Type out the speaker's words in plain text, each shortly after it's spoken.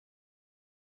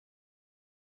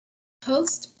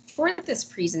host for this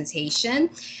presentation.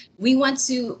 We want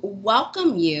to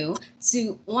welcome you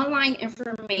to online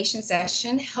information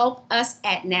session, Help Us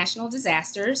at National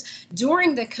Disasters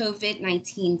during the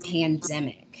COVID-19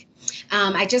 pandemic.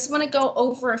 I just want to go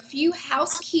over a few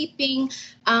housekeeping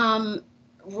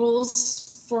rules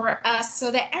for us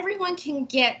so that everyone can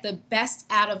get the best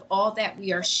out of all that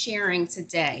we are sharing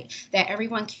today, that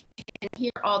everyone can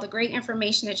hear all the great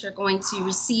information that you're going to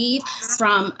receive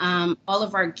from all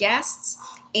of our guests.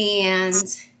 And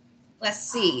let's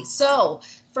see. So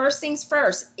first things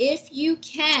first, if you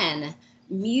can,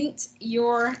 mute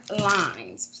your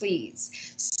lines,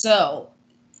 please. So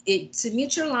to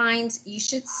mute your lines, you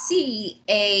should see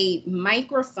a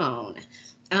microphone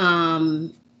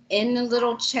in the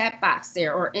little chat box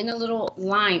there, or in a little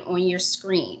line on your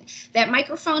screen. That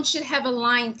microphone should have a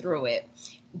line through it.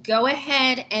 Go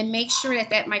ahead and make sure that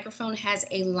that microphone has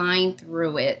a line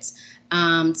through it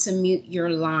to mute your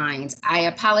lines. I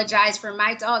apologize for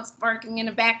my dogs barking in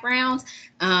the background,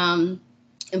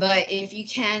 but if you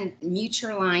can, mute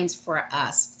your lines for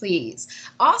us, please.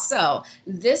 Also,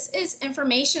 this is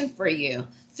information for you.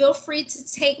 Feel free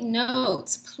to take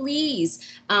notes. Please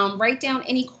write down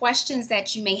any questions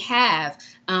that you may have.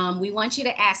 We want you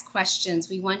to ask questions.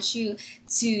 We want you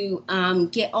to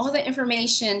get all the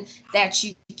information that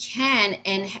you can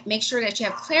and make sure that you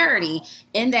have clarity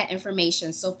in that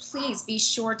information. So please be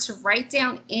sure to write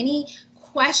down any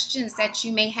questions that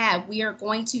you may have. We are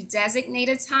going to designate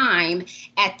a time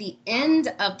at the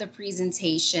end of the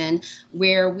presentation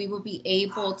where we will be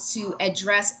able to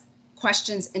address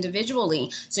questions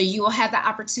individually. So you will have the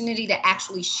opportunity to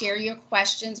actually share your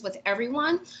questions with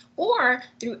everyone, or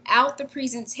throughout the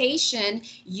presentation,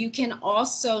 you can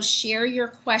also share your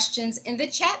questions in the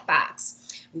chat box.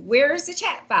 Where is the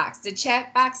chat box? The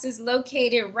chat box is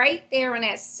located right there in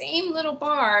that same little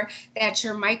bar that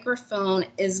your microphone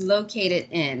is located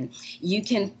in. You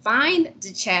can find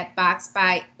the chat box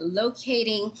by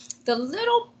locating the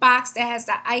little box that has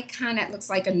the icon that looks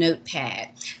like a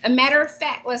notepad. A matter of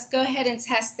fact, let's go ahead and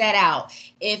test that out.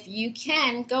 If you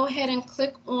can, go ahead and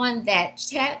click on that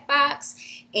chat box,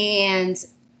 and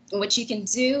what you can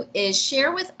do is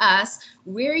share with us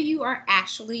where you are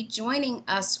actually joining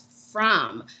us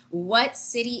from, what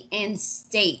city and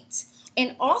state,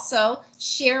 and also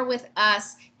share with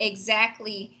us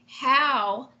exactly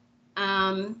how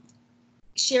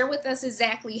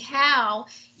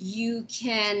you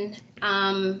can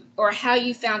or how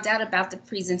you found out about the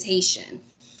presentation.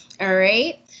 All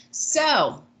right,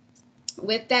 so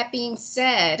with that being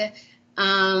said,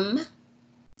 we're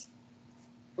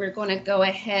going to go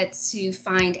ahead to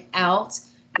find out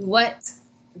what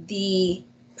the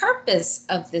purpose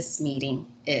of this meeting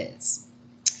is.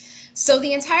 So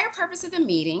the entire purpose of the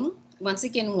meeting, once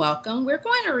again, welcome. We're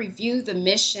going to review the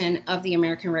mission of the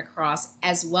American Red Cross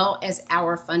as well as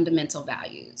our fundamental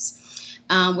values.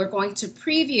 We're going to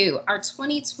preview our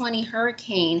 2020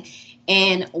 hurricane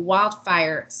and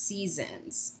wildfire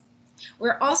seasons.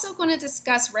 We're also going to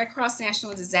discuss Red Cross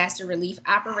National Disaster Relief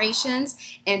Operations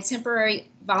and temporary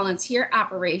volunteer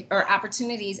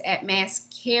opportunities at mass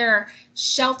care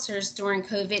shelters during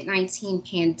COVID-19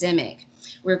 pandemic.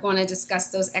 We're going to discuss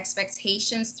those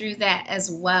expectations through that as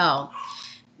well.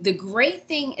 The great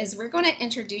thing is we're going to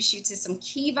introduce you to some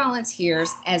key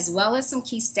volunteers as well as some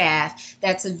key staff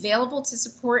that's available to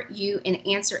support you and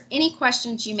answer any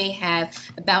questions you may have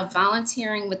about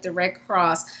volunteering with the Red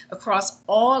Cross across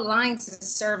all lines of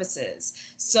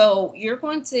services. So you're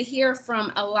going to hear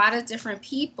from a lot of different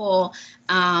people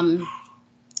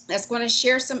that's going to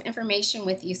share some information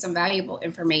with you, some valuable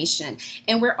information.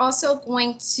 And we're also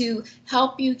going to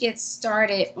help you get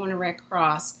started on a Red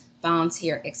Cross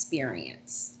volunteer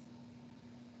experience.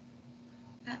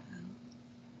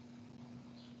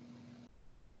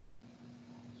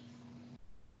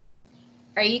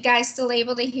 Are you guys still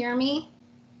able to hear me?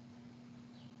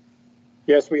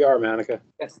 Yes, we are, Monica.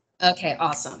 Yes. Okay,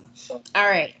 awesome. All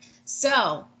right.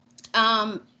 So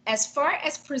as far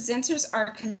as presenters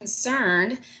are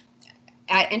concerned,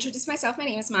 I introduced myself. My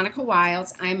name is Monica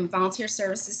Wilds. I'm a Volunteer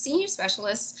Services Senior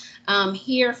Specialist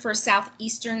here for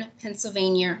Southeastern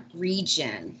Pennsylvania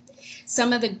region.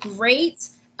 Some of the great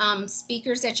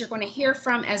speakers that you're going to hear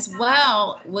from as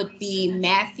well would be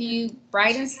Matthew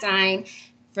Bridenstine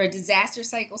for Disaster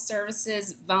Cycle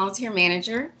Services Volunteer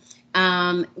Manager.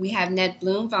 We have Ned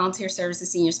Bloom, Volunteer Services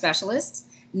Senior Specialist.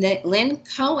 Lynn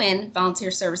Cohen,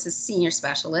 Volunteer Services Senior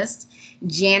Specialist.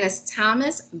 Janice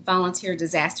Thomas, Volunteer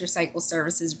Disaster Cycle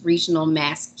Services Regional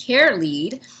Mass Care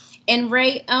Lead. and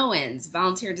Ray Owens,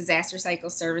 Volunteer Disaster Cycle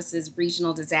Services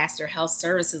Regional Disaster Health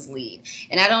Services Lead.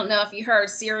 And I don't know if you heard,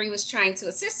 Siri was trying to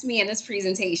assist me in this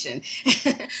presentation,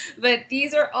 but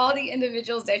these are all the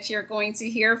individuals that you're going to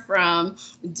hear from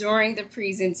during the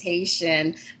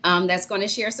presentation that's going to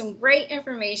share some great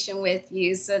information with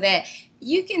you so that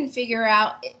you can figure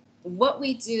out what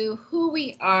we do, who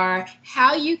we are,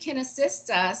 how you can assist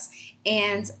us,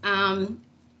 and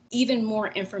even more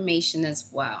information as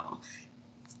well.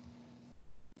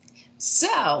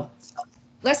 So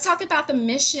let's talk about the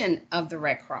mission of the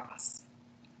Red Cross.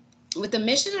 With the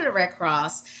mission of the Red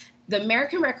Cross, the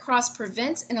American Red Cross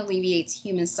prevents and alleviates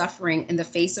human suffering in the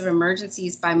face of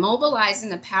emergencies by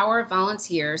mobilizing the power of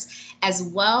volunteers as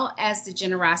well as the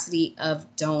generosity of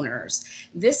donors.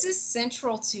 This is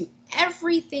central to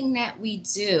everything that we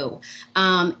do.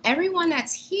 Everyone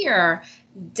that's here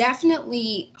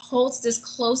definitely holds this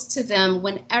close to them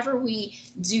whenever we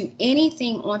do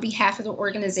anything on behalf of the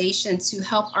organization to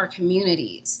help our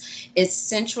communities. It's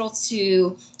central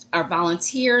to our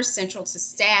volunteers, central to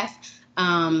staff,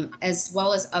 as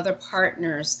well as other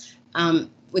partners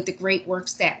with the great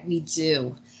works that we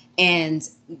do. And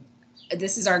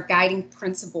this is our guiding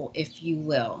principle, if you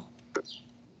will.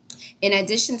 In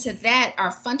addition to that,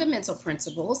 our fundamental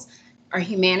principles are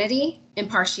humanity,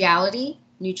 impartiality,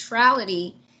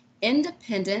 neutrality,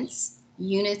 independence,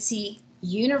 unity,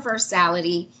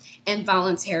 universality, and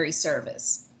voluntary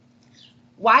service.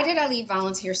 Why did I leave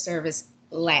volunteer service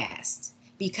last?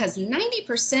 Because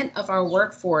 90% of our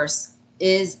workforce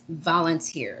is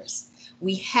volunteers.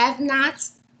 We have not,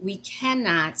 we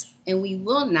cannot, and we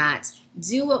will not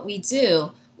do what we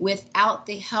do without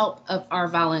the help of our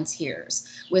volunteers,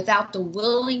 without the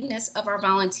willingness of our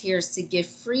volunteers to give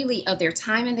freely of their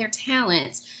time and their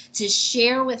talents to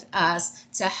share with us,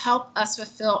 to help us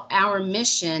fulfill our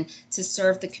mission to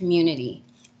serve the community.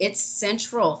 It's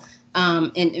central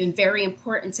and very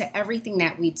important to everything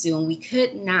that we do, and we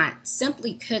could not,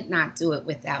 simply could not do it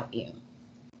without you.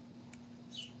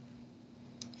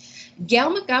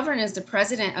 Gail McGovern is the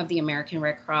president of the American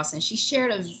Red Cross, and she shared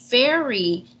a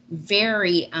very,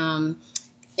 very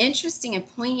interesting and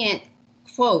poignant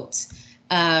quote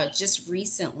just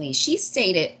recently. She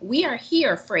stated, "We are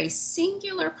here for a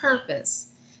singular purpose,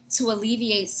 to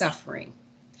alleviate suffering.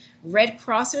 Red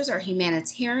Crossers are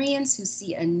humanitarians who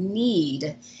see a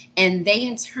need, and they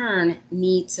in turn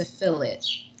need to fill it.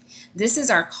 This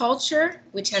is our culture,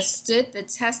 which has stood the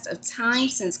test of time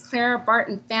since Clara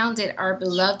Barton founded our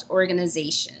beloved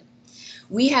organization.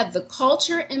 We have the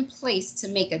culture in place to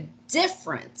make a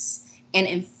difference, and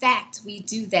in fact, we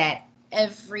do that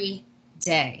every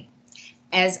day.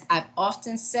 As I've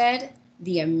often said,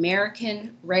 the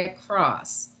American Red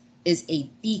Cross is a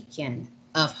beacon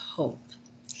of hope."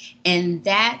 And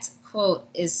that quote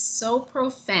is so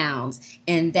profound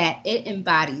in that it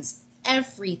embodies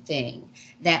everything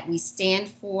that we stand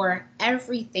for,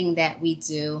 everything that we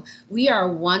do. We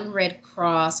are one Red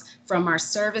Cross, from our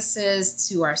services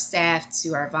to our staff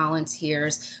to our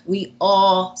volunteers. We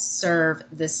all serve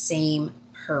the same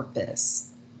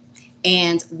purpose.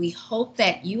 And we hope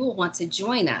that you will want to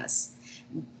join us.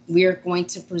 We're going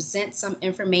to present some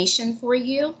information for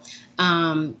you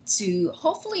to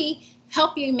hopefully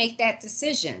help you make that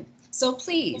decision. So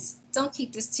please don't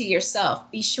keep this to yourself.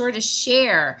 Be sure to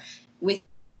share with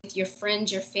your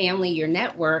friends, your family, your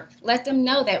network. Let them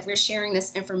know that we're sharing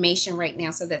this information right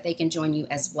now so that they can join you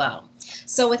as well.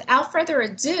 So without further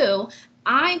ado,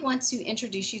 I want to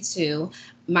introduce you to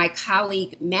my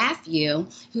colleague, Matthew,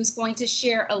 who's going to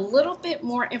share a little bit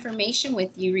more information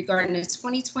with you regarding the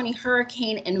 2020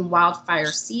 hurricane and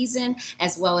wildfire season,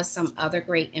 as well as some other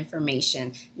great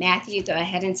information. Matthew, go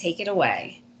ahead and take it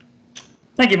away.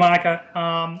 Thank you, Monica.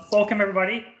 Welcome,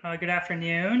 everybody. Good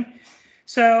afternoon.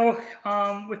 So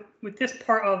with this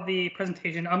part of the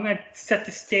presentation, I'm going to set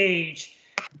the stage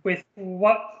with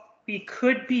what we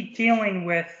could be dealing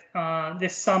with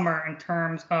this summer in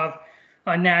terms of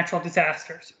natural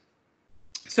disasters.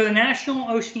 So the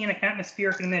National Oceanic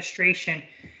Atmospheric Administration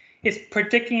is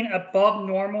predicting above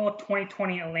normal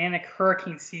 2020 Atlantic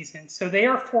hurricane season. So they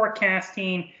are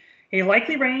forecasting a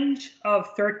likely range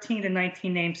of 13 to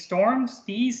 19 named storms.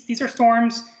 These are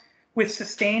storms with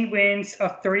sustained winds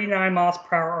of 39 miles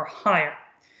per hour or higher.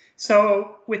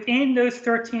 So within those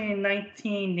 13 and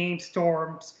 19 named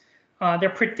storms, they're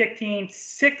predicting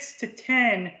 6 to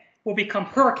 10 will become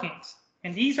hurricanes.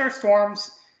 And these are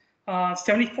storms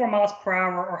 74 miles per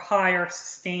hour or higher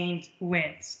sustained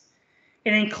winds.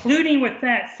 And including with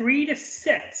that, 3 to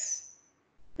 6,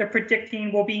 they're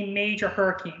predicting will be major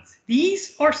hurricanes.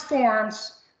 These are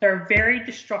storms that are very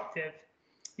destructive.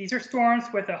 These are storms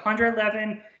with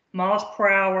 111 miles per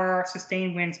hour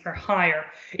sustained winds are higher.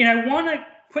 And I want to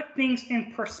put things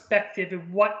in perspective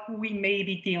of what we may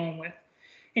be dealing with.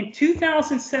 In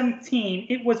 2017,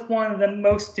 it was one of the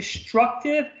most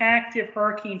destructive active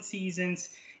hurricane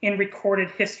seasons in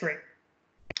recorded history.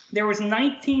 There was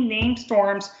 19 named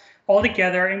storms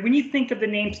altogether, and when you think of the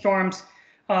named storms,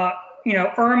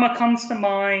 Irma comes to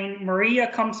mind, Maria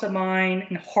comes to mind,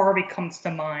 and Harvey comes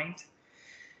to mind.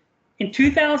 In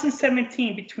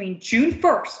 2017, between June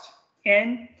 1st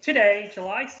and today,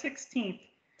 July 16th,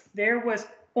 there was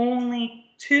only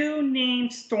 2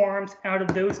 named storms out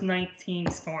of those 19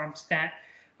 storms that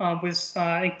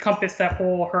encompassed that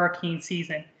whole hurricane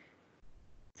season.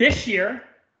 This year,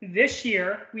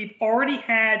 we've already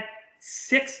had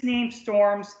 6 named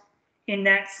storms in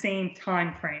that same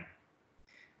time frame.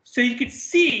 So you could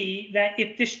see that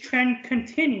if this trend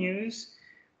continues,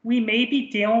 we may be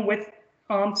dealing with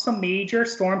some major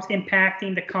storms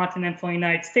impacting the continental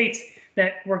United States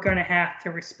that we're going to have to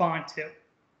respond to.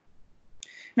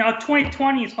 Now,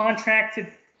 2020 is on track to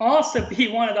also be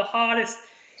one of the hottest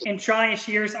and driest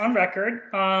years on record,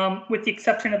 with the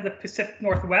exception of the Pacific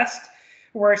Northwest.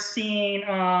 We're seeing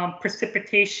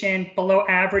precipitation below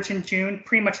average in June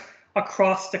pretty much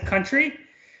across the country.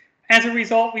 As a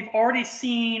result, we've already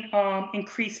seen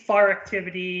increased fire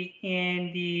activity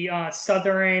in the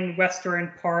southern,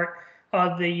 western part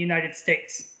of the United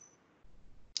States.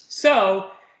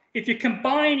 So if you're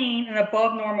combining an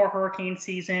above normal hurricane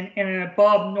season and an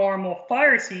above normal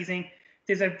fire season,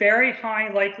 there's a very high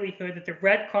likelihood that the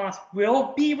Red Cross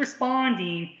will be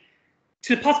responding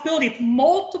to the possibility of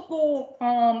multiple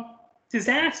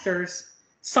disasters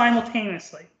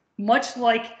simultaneously, much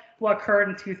like what occurred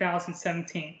in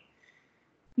 2017.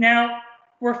 Now,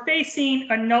 we're facing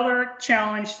another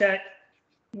challenge that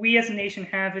we as a nation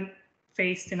haven't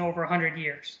faced in over 100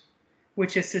 years,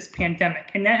 which is this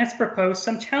pandemic. And that has proposed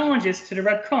some challenges to the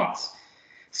Red Cross.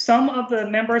 Some of the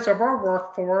members of our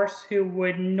workforce who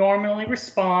would normally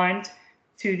respond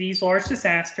to these large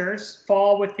disasters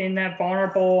fall within that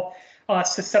vulnerable,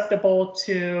 susceptible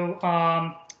to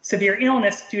severe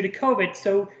illness due to COVID.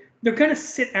 So they're going to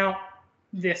sit out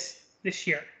this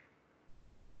year.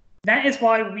 That is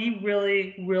why we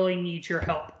really, really need your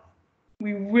help.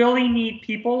 We really need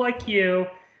people like you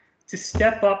to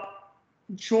step up,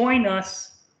 join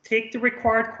us, take the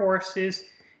required courses,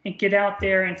 and get out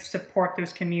there and support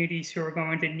those communities who are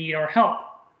going to need our help.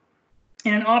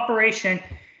 In an operation,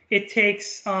 it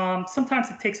takes, sometimes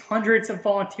it takes hundreds of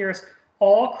volunteers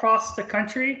all across the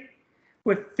country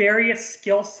with various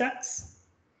skill sets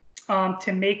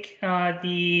to make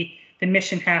the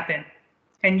mission happen.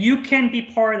 And you can be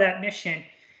part of that mission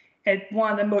at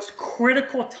one of the most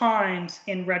critical times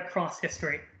in Red Cross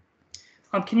history.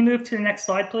 Can you move to the next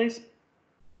slide, please?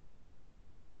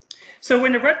 So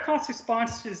when the Red Cross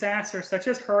responds to disasters such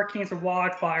as hurricanes or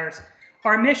wildfires,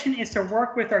 our mission is to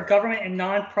work with our government and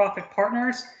nonprofit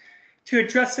partners to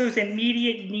address those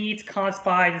immediate needs caused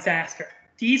by a disaster.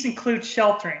 These include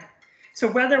sheltering. So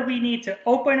whether we need to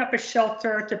open up a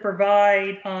shelter to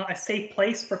provide a safe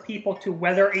place for people to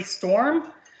weather a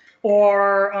storm,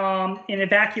 or an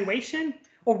evacuation,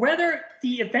 or whether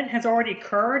the event has already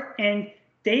occurred and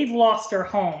they've lost their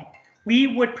home, we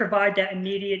would provide that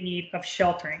immediate need of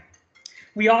sheltering.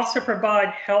 We also provide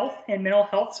health and mental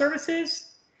health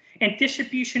services and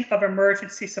distribution of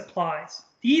emergency supplies.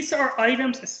 These are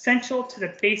items essential to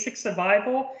the basic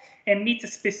survival and meet the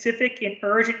specific and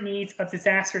urgent needs of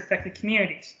disaster-affected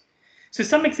communities. So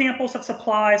some examples of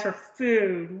supplies are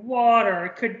food, water,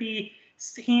 it could be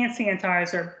hand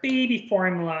sanitizer, baby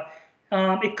formula.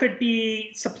 It could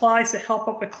be supplies to help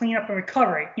up with cleanup and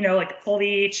recovery, like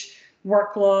bleach,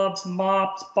 work gloves,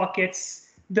 mops, buckets,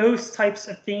 those types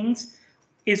of things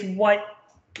is what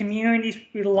communities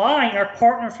rely, and our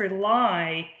partners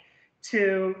rely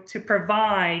to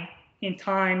provide in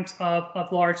times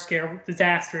of large-scale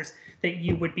disasters that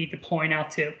you would be deploying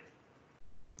out to.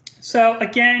 So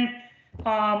again,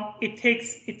 it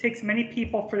takes many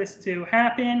people for this to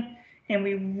happen, and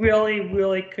we really,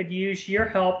 really could use your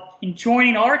help in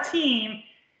joining our team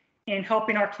and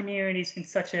helping our communities in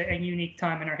such a unique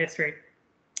time in our history.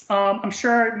 I'm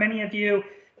sure many of you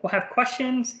will have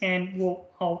questions, and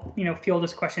I'll field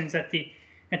those questions at the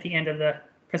end of the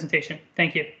presentation.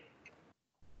 Thank you.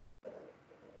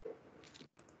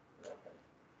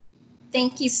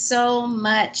 Thank you so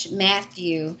much,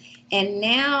 Matthew. And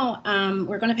now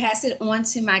we're going to pass it on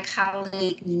to my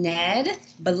colleague, Ned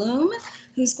Bloom,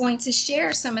 who's going to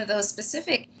share some of those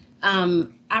specific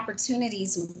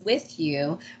opportunities with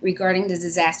you regarding the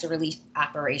disaster relief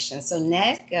operation. So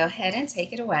Ned, go ahead and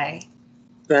take it away.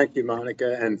 Thank you,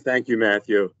 Monica, and thank you,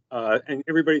 Matthew. And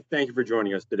everybody, thank you for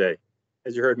joining us today.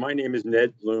 As you heard, my name is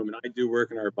Ned Bloom, and I do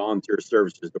work in our volunteer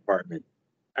services department.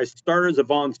 I started as a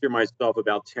volunteer myself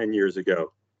about 10 years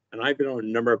ago, and I've been on a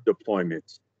number of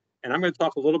deployments. And I'm going to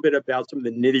talk a little bit about some of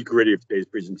the nitty-gritty of today's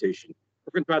presentation.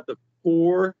 We're going to talk about the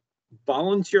 4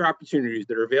 volunteer opportunities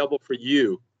that are available for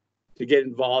you to get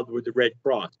involved with the Red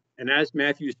Cross. And as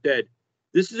Matthew said,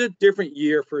 this is a different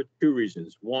year for 2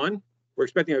 reasons. 1, we're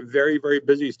expecting a very, very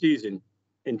busy season.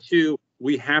 And 2,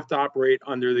 we have to operate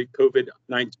under the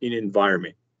COVID-19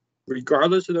 environment.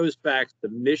 Regardless of those facts, the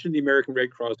mission of the American Red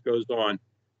Cross goes on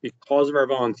because of our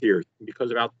volunteers,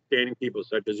 because of outstanding people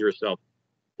such as yourself.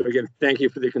 So again, thank you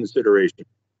for the consideration.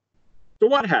 So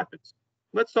what happens?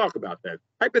 Let's talk about that.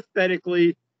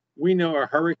 Hypothetically, we know a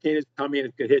hurricane is coming and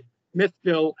it could hit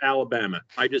Smithville, Alabama.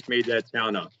 I just made that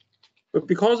sound up. But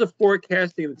because of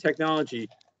forecasting and technology,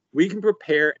 we can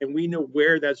prepare and we know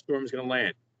where that storm is going to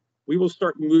land. We will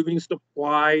start moving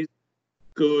supplies,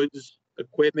 goods,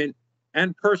 equipment,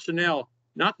 and personnel,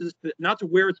 not to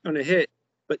where it's going to hit,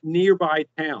 but nearby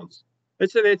towns.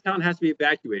 Let's say that town has to be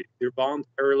evacuated, either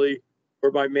voluntarily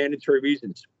or by mandatory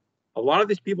reasons. A lot of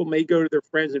these people may go to their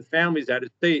friends and families out of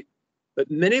state, but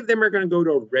many of them are going to go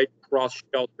to a Red Cross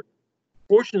shelter.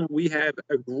 Fortunately, we have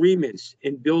agreements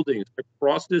in buildings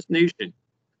across this nation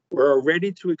who are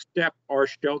ready to accept our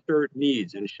shelter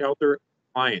needs and shelter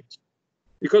clients.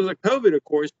 Because of COVID, of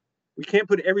course, we can't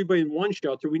put everybody in one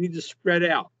shelter. We need to spread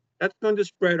out. That's going to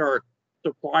spread our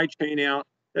supply chain out.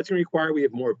 That's going to require we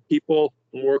have more people,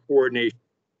 more coordination.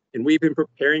 And we've been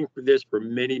preparing for this for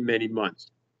many, many months.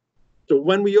 So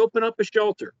when we open up a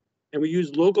shelter and we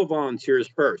use local volunteers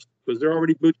first, because they're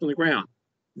already boots on the ground,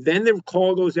 then the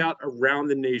call goes out around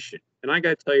the nation. And I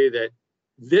got to tell you that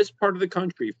this part of the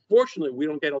country, fortunately, we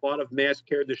don't get a lot of mass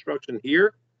care destruction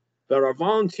here, but our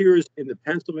volunteers in the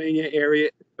Pennsylvania area,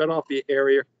 Philadelphia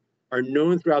area, are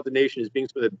known throughout the nation as being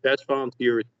some of the best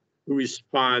volunteers who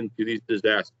respond to these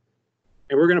disasters.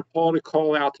 And we're going to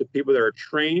call out to people that are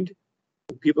trained,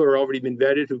 people who are already been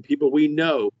vetted, who people we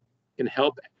know can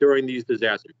help during these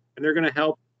disasters. And they're going to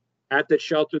help at the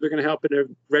shelter. They're going to help in a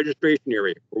registration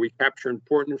area where we capture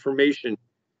important information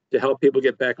to help people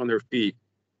get back on their feet.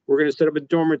 We're going to set up a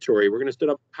dormitory. We're going to set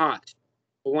up cots,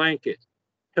 blankets,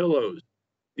 pillows.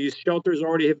 These shelters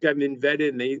already have been vetted,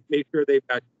 and they make sure they've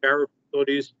got shower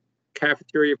facilities,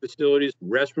 cafeteria facilities,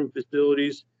 restroom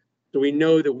facilities. So we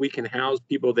know that we can house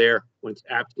people there when it's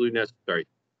absolutely necessary.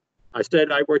 I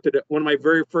said I worked at one of my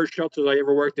very first shelters I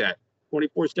ever worked at,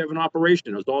 24/7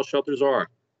 operation, as all shelters are.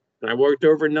 And I worked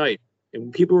overnight,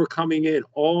 and people were coming in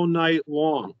all night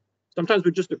long, sometimes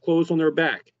with just the clothes on their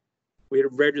back. We had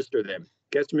to register them,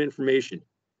 get some information,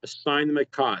 assign them a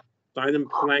cot, assign them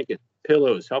blankets,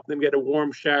 pillows, help them get a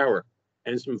warm shower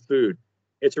and some food.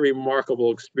 It's a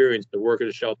remarkable experience to work at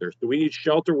a shelter. So we need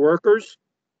shelter workers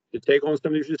to take on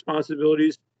some of these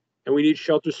responsibilities, and we need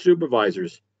shelter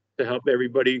supervisors to help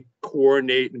everybody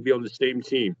coordinate and be on the same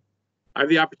team. I have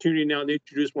the opportunity now to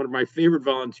introduce one of my favorite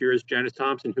volunteers, Janice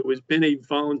Thompson, who has been a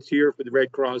volunteer for the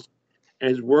Red Cross and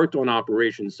has worked on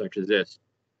operations such as this.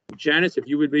 Janice, if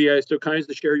you would be so kind as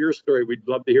to share your story, we'd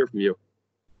love to hear from you.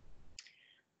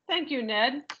 Thank you,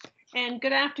 Ned, and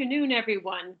good afternoon,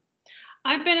 everyone.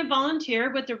 I've been a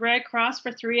volunteer with the Red Cross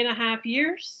for 3.5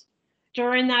 years.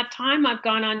 During that time, I've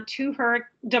gone on two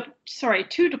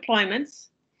deployments.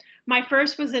 My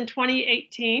first was in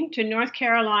 2018 to North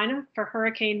Carolina for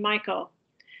Hurricane Michael.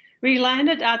 We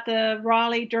landed at the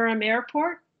Raleigh-Durham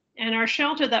Airport, and our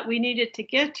shelter that we needed to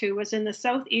get to was in the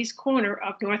southeast corner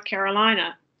of North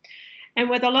Carolina. And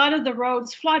with a lot of the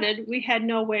roads flooded, we had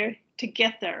nowhere to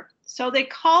get there. So they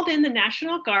called in the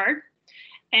National Guard,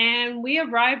 and we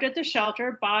arrived at the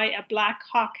shelter by a Black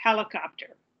Hawk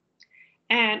helicopter.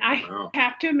 And I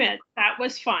have to admit, that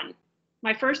was fun.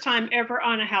 My first time ever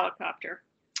on a helicopter.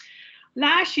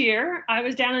 Last year, I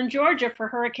was down in Georgia for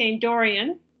Hurricane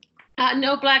Dorian.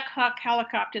 No Black Hawk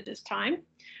helicopter this time,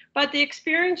 but the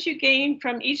experience you gain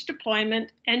from each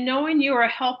deployment and knowing you are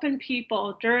helping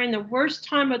people during the worst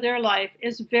time of their life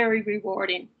is very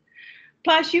rewarding.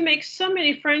 Plus, you make so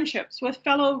many friendships with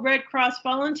fellow Red Cross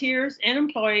volunteers and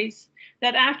employees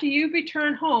that after you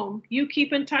return home, you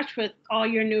keep in touch with all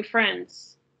your new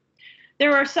friends.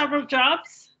 There are several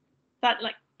jobs that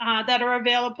are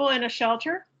available in a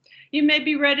shelter. You may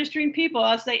be registering people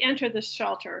as they enter the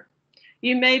shelter.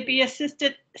 You may be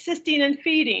assisting in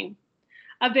feeding.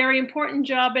 A very important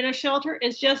job in a shelter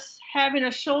is just having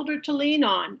a shoulder to lean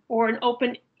on or an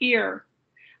open ear.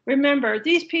 Remember,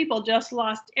 these people just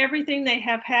lost everything they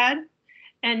have had,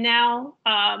 and now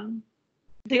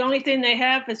the only thing they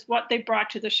have is what they brought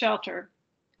to the shelter.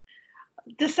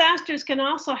 Disasters can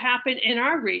also happen in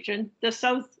our region, the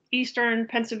Southeastern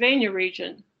Pennsylvania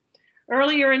region.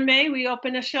 Earlier in May, we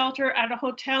opened a shelter at a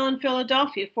hotel in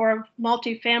Philadelphia for a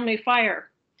multifamily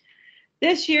fire.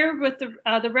 This year, with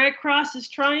the Red Cross is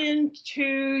trying to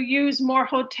use more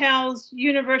hotels,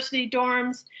 university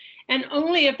dorms, and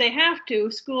only if they have to,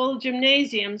 school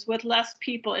gymnasiums with less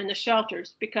people in the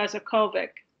shelters because of COVID.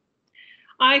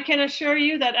 I can assure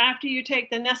you that after you take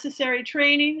the necessary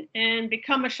training and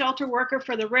become a shelter worker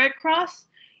for the Red Cross,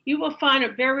 you will find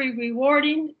it very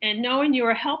rewarding and knowing you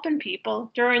are helping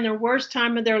people during the worst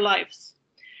time of their lives.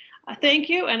 Thank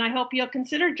you, and I hope you'll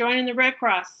consider joining the Red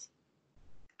Cross.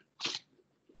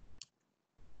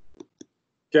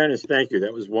 Janice, thank you.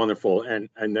 That was wonderful. And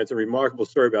that's a remarkable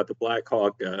story about the Black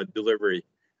Hawk delivery.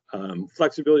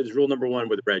 Flexibility is rule number one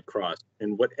with the Red Cross.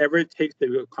 And whatever it takes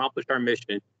to accomplish our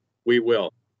mission, we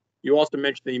will. You also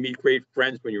mentioned that you meet great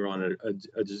friends when you're on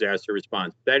a disaster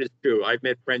response. That is true. I've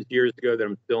met friends years ago that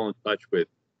I'm still in touch with.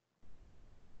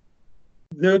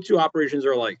 No two operations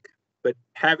are alike, but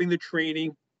having the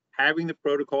training, having the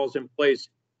protocols in place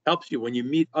helps you. When you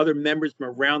meet other members from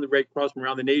around the Red Cross, from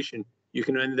around the nation, you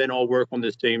can then all work on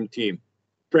the same team.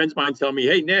 Friends of mine tell me,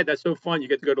 hey, Ned, that's so fun. You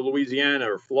get to go to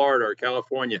Louisiana or Florida or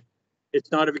California.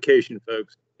 It's not a vacation,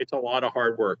 folks. It's a lot of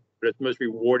hard work, but it's the most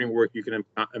rewarding work you can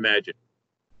imagine.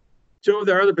 Two of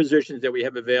the other positions that we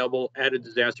have available at a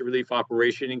disaster relief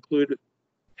operation include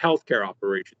healthcare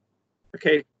operations.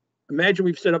 Okay, imagine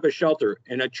we've set up a shelter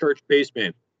in a church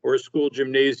basement or a school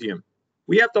gymnasium.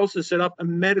 We have to also set up a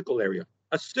medical area,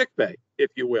 a sick bay,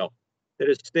 if you will, that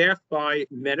is staffed by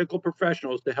medical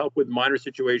professionals to help with minor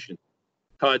situations,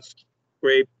 cuts,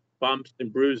 scrapes, bumps,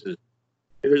 and bruises.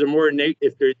 If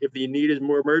there's if the need is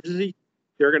more emergency,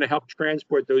 they're going to help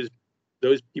transport those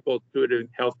people to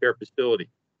a healthcare facility.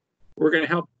 We're going to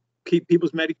help keep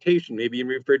people's medication, maybe in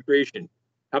refrigeration,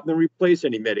 help them replace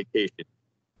any medication.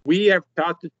 We have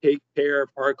got to take care of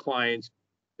our clients,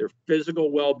 their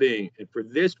physical well-being. And for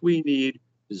this, we need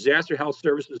disaster health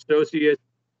services associates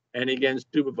and, again,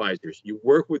 supervisors. You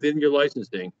work within your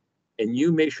licensing, and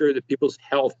you make sure that people's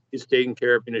health is taken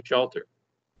care of in a shelter.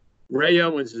 Ray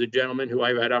Owens is a gentleman who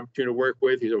I've had an opportunity to work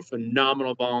with. He's a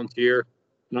phenomenal volunteer.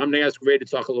 And I'm going to ask Ray to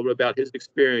talk a little bit about his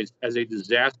experience as a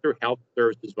disaster health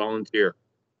services volunteer.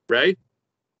 Ray?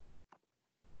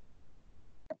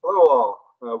 Hello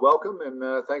all, welcome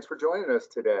and thanks for joining us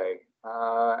today.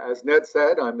 As Ned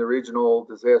said, I'm the Regional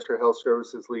Disaster Health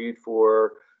Services Lead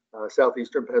for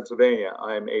Southeastern Pennsylvania.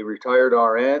 I'm a retired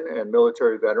RN and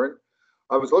military veteran.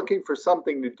 I was looking for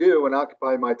something to do and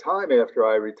occupy my time after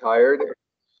I retired,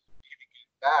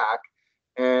 back,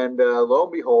 and lo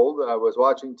and behold, I was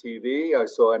watching TV. I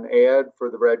saw an ad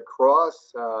for the Red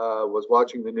Cross, was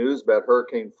watching the news about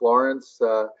Hurricane Florence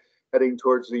heading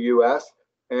towards the U.S.,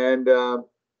 and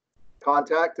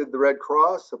contacted the Red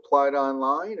Cross, applied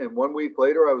online, and 1 week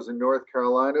later I was in North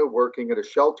Carolina working at a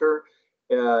shelter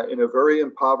in a very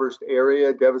impoverished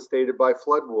area devastated by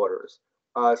floodwaters.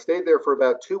 Stayed there for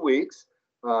about 2 weeks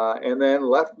and then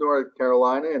left North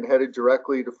Carolina and headed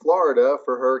directly to Florida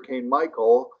for Hurricane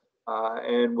Michael,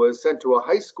 and was sent to a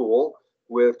high school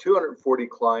with 240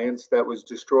 clients that was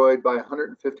destroyed by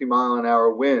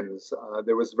 150-mile-an-hour winds.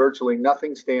 There was virtually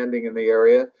nothing standing in the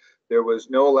area. There was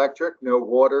no electric, no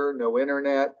water, no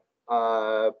internet,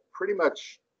 pretty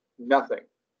much nothing,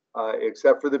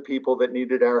 except for the people that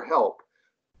needed our help.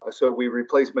 So we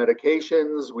replaced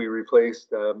medications, we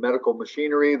replaced medical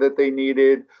machinery that they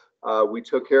needed, we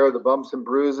took care of the bumps and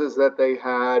bruises that they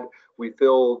had, we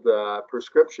filled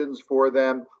prescriptions for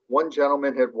them. One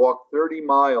gentleman had walked 30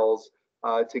 miles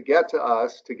to get to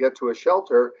us, to get to a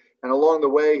shelter, and along the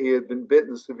way he had been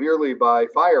bitten severely by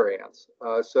fire ants.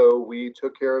 So we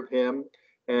took care of him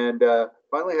and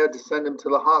finally had to send him to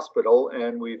the hospital,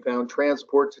 and we found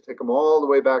transport to take him all the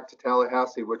way back to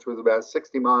Tallahassee, which was about a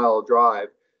 60-mile drive,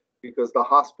 because the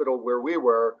hospital where we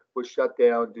were was shut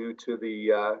down due to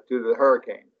the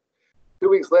hurricane. 2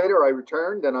 weeks later, I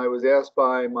returned and I was asked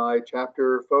by my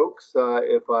chapter folks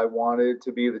if I wanted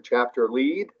to be the chapter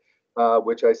lead,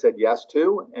 which I said yes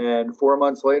to. And 4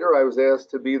 months later, I was asked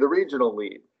to be the regional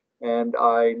lead. And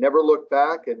I never looked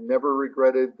back and never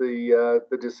regretted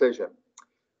the decision.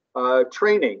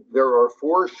 Training, there are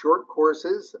 4 short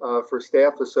courses for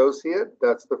staff associate.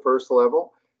 That's the first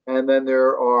level. And then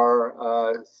there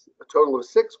are a total of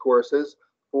 6 courses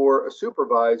for a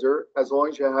supervisor, as long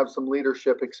as you have some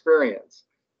leadership experience.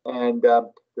 And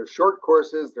they're short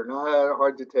courses, they're not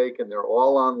hard to take, and they're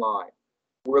all online.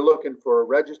 We're looking for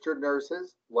registered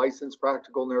nurses, licensed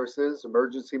practical nurses,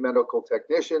 emergency medical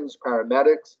technicians,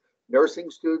 paramedics, nursing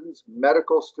students,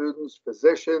 medical students,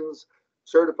 physicians,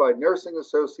 certified nursing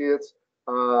associates,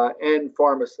 and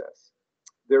pharmacists.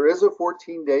 There is a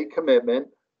 14-day commitment.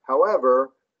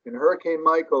 However, in Hurricane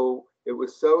Michael, it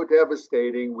was so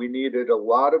devastating, we needed a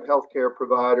lot of healthcare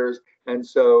providers, and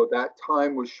so that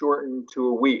time was shortened to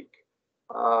a week.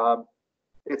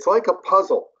 It's like a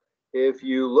puzzle. If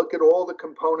you look at all the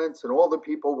components and all the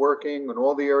people working and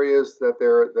all the areas that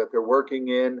they're working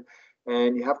in,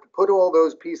 and you have to put all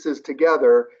those pieces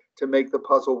together to make the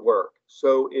puzzle work.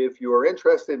 So if you're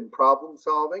interested in problem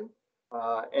solving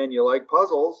and you like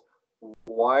puzzles,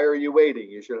 why are you waiting?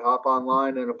 You should hop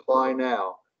online and apply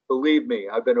now. Believe me,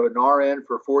 I've been an RN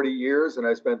for 40 years and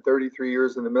I spent 33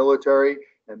 years in the military,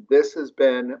 and this has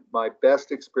been my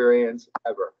best experience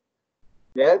ever.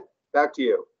 Ned, back to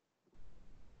you.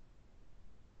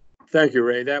 Thank you,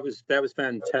 Ray. That was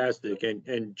fantastic.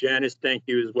 And Janice, thank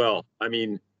you as well. I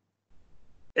mean,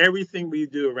 everything we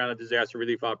do around a disaster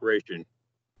relief operation,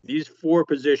 these 4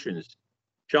 positions,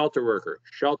 shelter worker,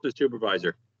 shelter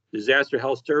supervisor, disaster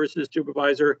health services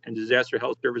supervisor, and disaster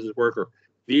health services worker,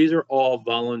 these are all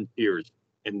volunteers,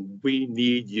 and we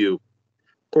need you.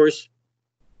 Of course,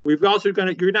 we've also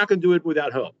you're not going to do it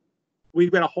without help.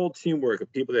 We've got a whole teamwork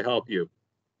of people to help you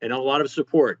and a lot of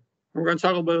support. We're going to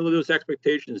talk about those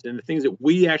expectations and the things that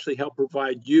we actually help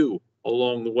provide you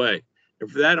along the way. And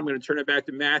for that, I'm going to turn it back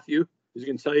to Matthew, who's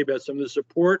going to tell you about some of the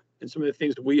support and some of the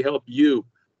things that we help you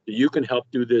so you can help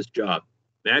do this job.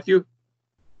 Matthew?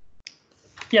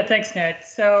 Yeah, thanks, Ned.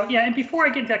 So, yeah, and before I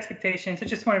get into expectations, I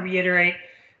just want to reiterate,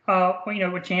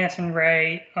 what Janice and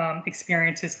Ray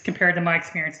experiences compared to my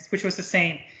experiences, which was the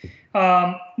same.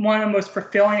 One of the most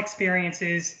fulfilling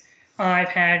experiences I've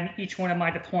had in each one of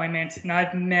my deployments, and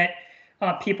I've met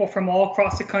people from all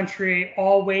across the country,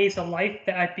 all ways of life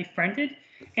that I've befriended,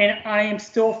 and I am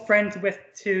still friends with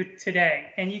to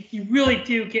today. And you really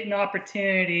do get an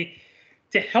opportunity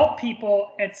to help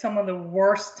people at some of the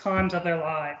worst times of their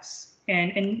lives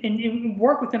and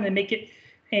work with them to make it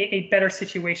a better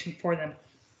situation for them.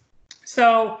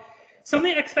 So some of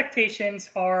the expectations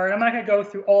are, and I'm not going to go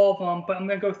through all of them, but I'm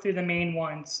going to go through the main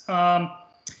ones.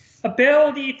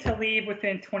 Ability to leave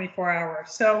within 24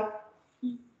 hours. So,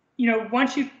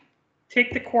 once you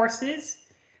take the courses,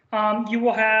 you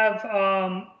will have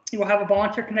a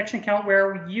volunteer connection account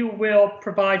where you will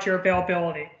provide your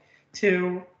availability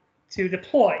to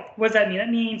deploy. What does that mean?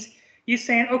 That means you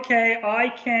saying, okay, I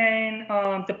can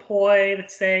deploy,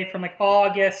 let's say, from like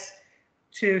August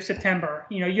to September.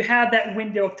 You have that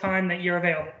window of time that you're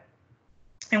available.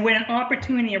 And when an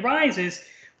opportunity arises,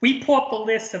 we pull up the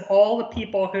list of all the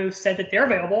people who said that they're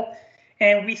available,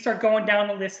 and we start going down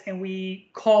the list and we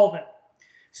call them.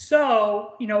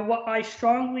 So, what I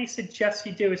strongly suggest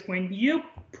you do is when you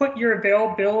put your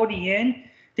availability in,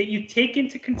 that you take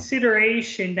into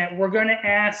consideration that we're going to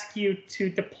ask you to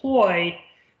deploy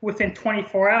within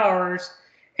 24 hours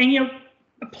and,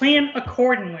 plan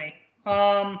accordingly.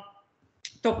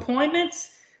 Deployments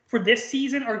for this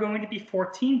season are going to be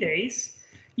 14 days.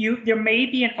 There may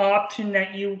be an option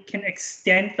that you can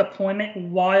extend deployment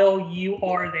while you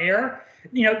are there.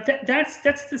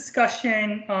 That's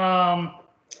discussion.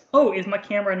 Oh, is my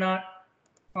camera not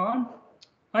on?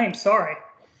 I am sorry.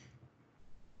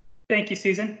 Thank you,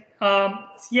 Susan.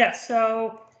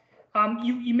 So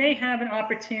you may have an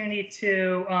opportunity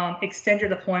to extend your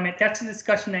deployment. That's a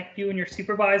discussion that you and your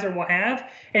supervisor will have,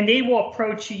 and they will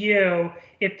approach you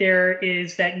if there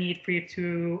is that need for you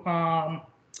to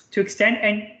extend,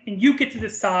 and you get to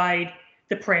decide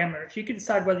the parameters. You can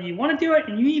decide whether you want to do it,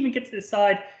 and you even get to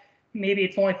decide maybe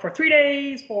it's only for 3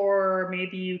 days, or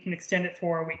maybe you can extend it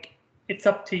for a week. It's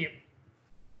up to you.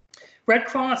 Red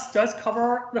Cross does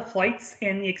cover the flights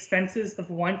and the expenses of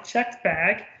one checked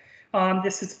bag.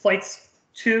 This is flights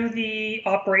to the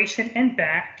operation and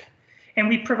back, and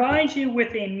we provide you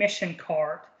with a mission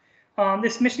card.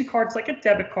 This mission card is like a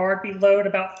debit card. We load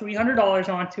about $300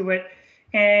 onto it,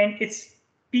 and it's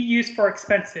be used for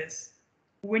expenses.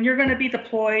 When you're going to be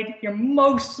deployed, you're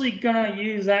mostly going to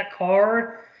use that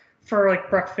card for like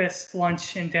breakfast,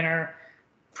 lunch, and dinner,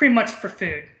 pretty much for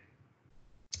food.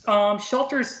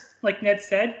 Shelters, like Ned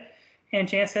said and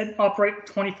Jan said, operate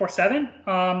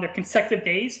 24/7. They're consecutive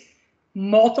days,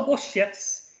 multiple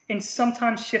shifts, and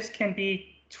sometimes shifts can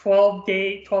be 12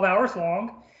 hours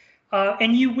long.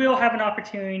 And you will have an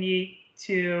opportunity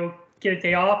to get a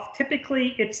day off.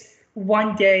 Typically, it's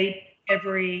 1 day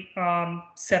every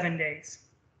 7 days.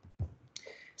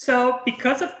 So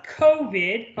because of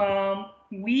COVID,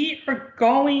 we are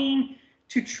going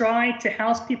to try to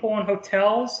house people in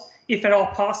hotels if at all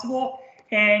possible,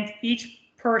 and each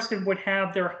person would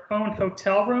have their own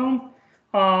hotel room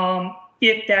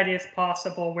if that is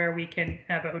possible, where we can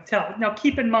have a hotel. Now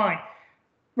keep in mind,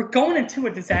 we're going into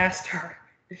a disaster.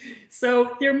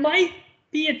 So there might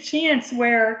be a chance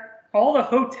where all the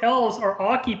hotels are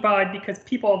occupied because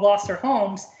people have lost their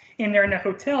homes and they're in the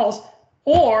hotels,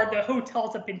 or the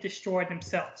hotels have been destroyed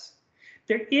themselves.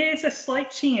 There is a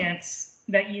slight chance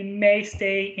that you may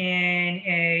stay in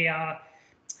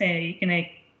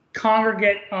a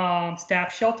congregate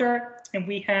staff shelter, and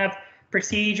we have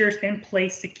procedures in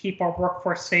place to keep our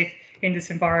workforce safe in this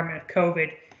environment of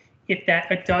COVID if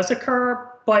that does occur.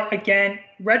 But again,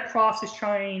 Red Cross is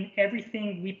trying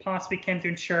everything we possibly can to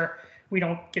ensure we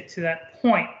don't get to that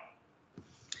point.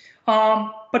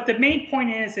 But the main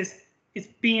point is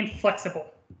being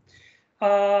flexible.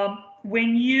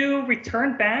 When you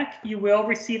return back, you will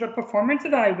receive a performance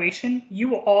evaluation. You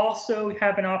will also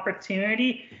have an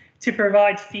opportunity to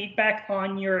provide feedback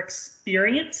on your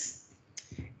experience.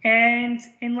 And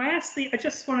lastly, I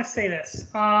just want to say this.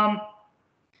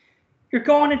 You're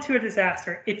going into a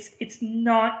disaster. It's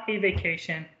not a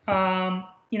vacation.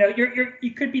 You know,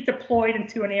 you could be deployed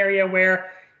into an area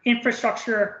where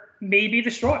infrastructure may be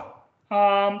destroyed.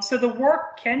 So the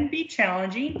work can be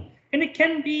challenging and it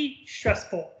can be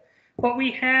stressful, but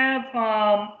we have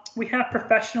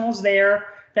professionals there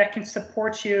that can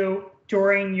support you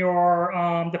during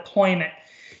your deployment.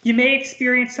 You may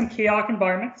experience some chaotic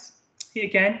environments.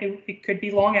 Again, it could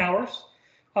be long hours.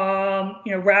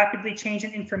 You know, rapidly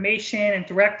changing information and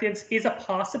directives is a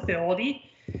possibility.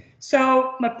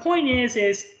 So my point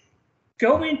is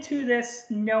go into this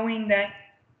knowing that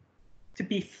to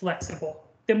be flexible.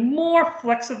 The more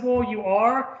flexible you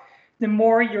are, the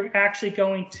more you're actually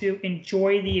going to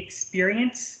enjoy the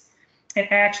experience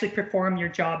and actually perform your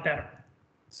job better.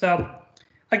 So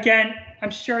again,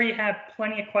 I'm sure you have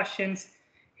plenty of questions,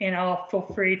 and I'll feel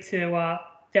free to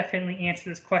definitely answer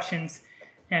those questions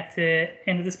at the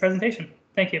end of this presentation.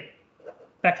 Thank you.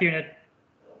 Back to you, Ned.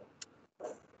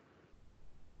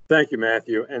 Thank you,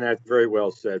 Matthew, and that's very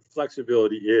well said.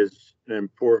 Flexibility is an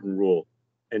important rule,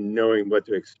 and knowing what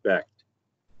to expect.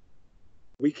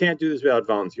 We can't do this without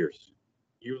volunteers.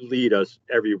 You lead us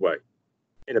every way.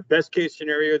 In a best case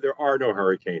scenario, there are no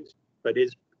hurricanes, but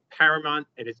it's paramount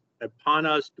and it's upon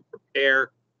us to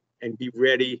prepare and be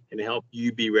ready and help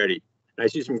you be ready. And I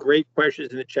see some great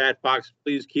questions in the chat box.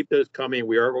 Please keep those coming.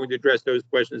 We are going to address those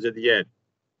questions at the end.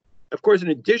 Of course, in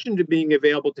addition to being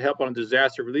available to help on a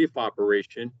disaster relief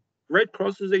operation, Red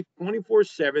Cross is a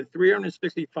 24/7,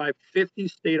 365,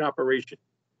 50-state operation.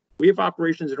 We have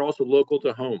operations that are also local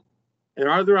to home. And there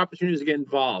are other opportunities to get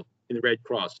involved in the Red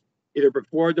Cross, either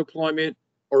before deployment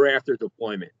or after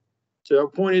deployment. So the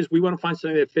point is, we want to find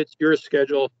something that fits your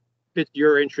schedule, fits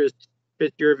your interests,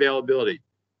 fits your availability.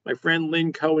 My friend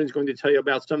Lynn Cohen is going to tell you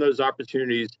about some of those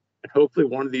opportunities, and hopefully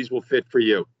one of these will fit for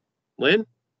you. Lynn?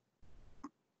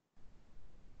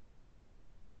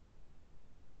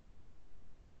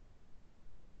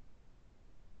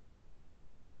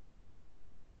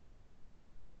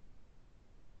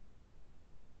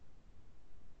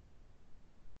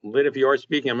 Lynn, if you are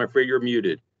speaking, I'm afraid you're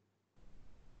muted.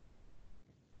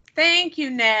 Thank you,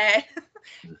 Ned.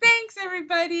 Thanks,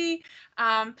 everybody.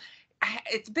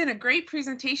 It's been a great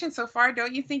presentation so far.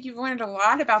 Don't you think you've learned a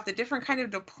lot about the different kind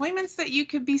of deployments that you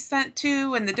could be sent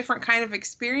to and the different kind of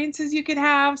experiences you could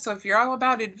have? So if you're all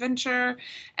about adventure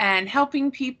and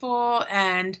helping people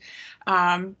and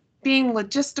being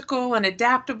logistical and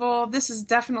adaptable, this is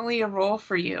definitely a role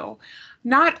for you.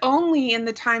 Not only in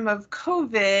the time of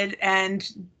COVID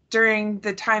and during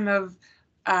the time of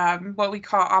what we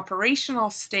call operational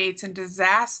states and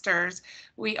disasters,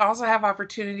 we also have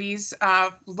opportunities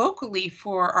locally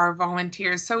for our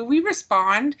volunteers. So we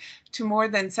respond to more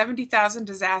than 70,000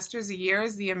 disasters a year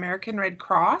as the American Red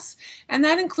Cross, and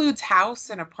that includes house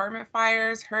and apartment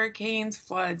fires, hurricanes,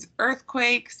 floods,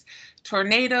 earthquakes,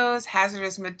 tornadoes,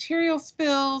 hazardous material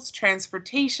spills,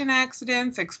 transportation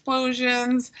accidents,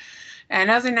 explosions, and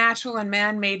other natural and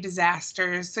man-made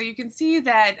disasters. So you can see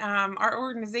that our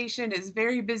organization is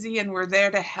very busy and we're there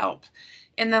to help.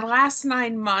 In the last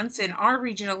 9 months in our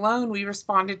region alone, we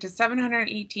responded to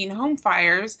 718 home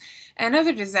fires and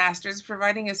other disasters,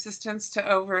 providing assistance to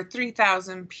over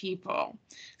 3,000 people.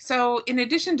 So in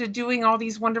addition to doing all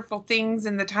these wonderful things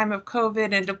in the time of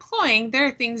COVID and deploying, there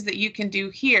are things that you can do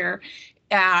here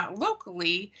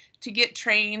locally to get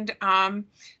trained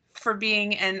for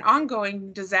being an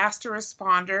ongoing disaster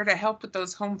responder to help with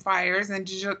those home fires and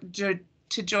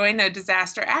to join a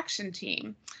disaster action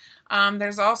team.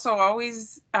 There's also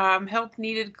always help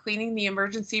needed cleaning the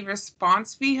emergency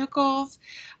response vehicles.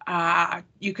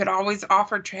 You could always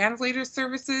offer translator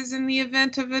services in the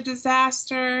event of a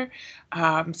disaster.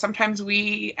 Sometimes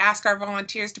we ask our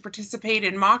volunteers to participate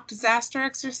in mock disaster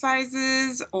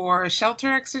exercises or a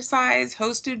shelter exercise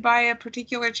hosted by a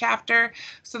particular chapter.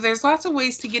 So there's lots of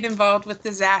ways to get involved with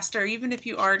disaster, even if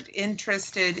you aren't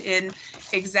interested in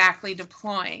exactly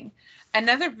deploying.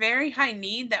 Another very high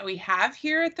need that we have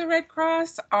here at the Red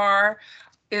Cross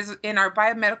is in our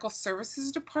biomedical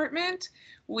services department.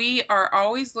 We are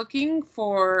always looking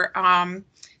for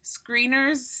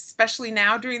screeners, especially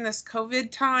now during this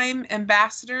COVID time,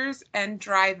 ambassadors and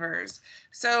drivers.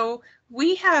 So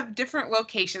we have different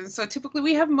locations. So typically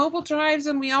we have mobile drives,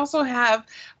 and we also have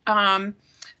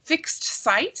fixed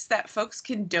sites that folks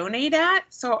can donate at.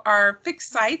 So our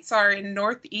fixed sites are in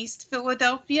Northeast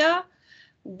Philadelphia,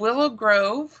 Willow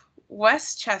Grove,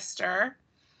 Westchester.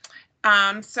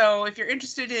 So if you're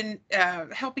interested in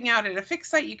helping out at a fixed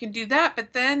site, you can do that.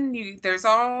 But then there's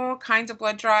all kinds of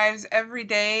blood drives every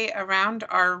day around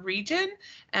our region,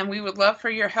 and we would love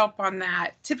for your help on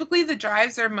that. Typically, the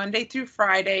drives are Monday through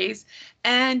Fridays,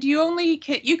 and you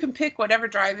can pick whatever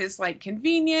drive is like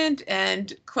convenient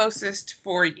and closest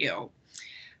for you.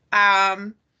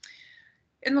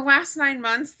 In the last 9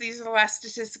 months, these are the last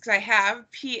statistics I have,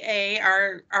 PA,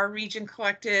 our region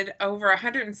collected over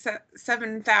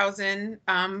 107,000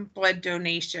 blood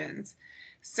donations.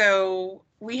 So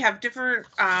we have different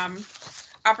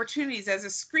opportunities. As a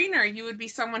screener, you would be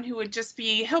someone who would just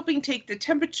be helping take the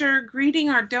temperature,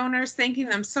 greeting our donors, thanking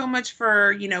them so much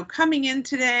for, coming in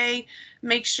today,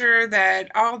 make sure that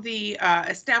all the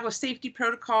established safety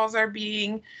protocols are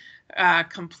being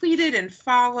completed and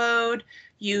followed.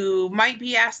 You might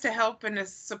be asked to help and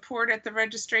support at the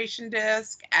registration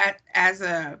desk. As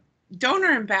a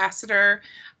donor ambassador,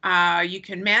 you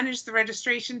can manage the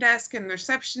registration desk and the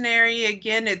reception area.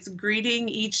 Again, it's greeting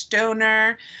each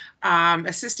donor,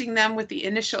 assisting them with the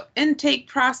initial intake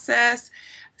process,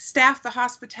 staff the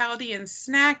hospitality and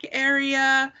snack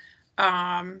area.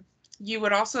 You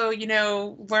would also,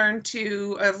 learn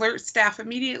to alert staff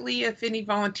immediately if any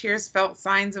volunteers felt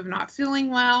signs of not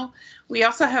feeling well. We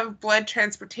also have blood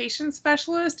transportation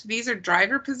specialists. These are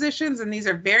driver positions, and these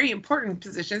are very important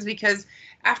positions because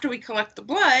after we collect the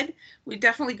blood, we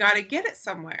definitely got to get it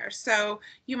somewhere. So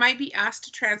you might be asked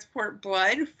to transport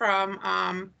blood from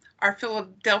our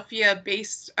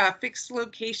Philadelphia-based fixed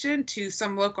location to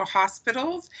some local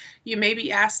hospitals. You may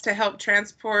be asked to help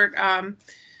transport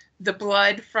the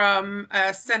blood from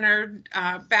a center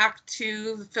back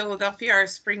to Philadelphia, our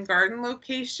Spring Garden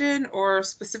location, or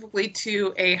specifically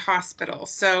to a hospital.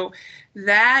 So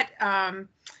that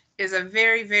is a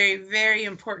very, very, very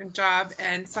important job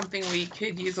and something we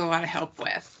could use a lot of help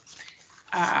with.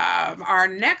 Our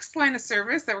next line of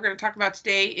service that we're going to talk about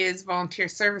today is volunteer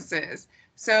services.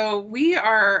 So we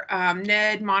are,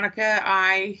 Ned, Monica,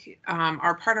 I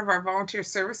are part of our volunteer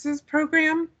services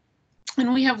program.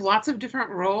 And we have lots of different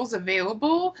roles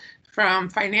available, from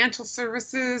financial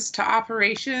services to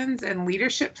operations and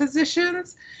leadership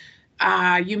positions.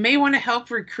 You may want to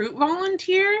help recruit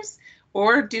volunteers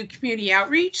or do community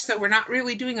outreach. So we're not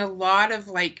really doing a lot of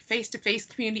face-to-face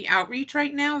community outreach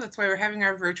right now. That's why we're having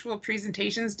our virtual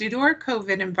presentations due to our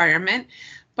COVID environment.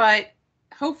 But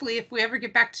hopefully, if we ever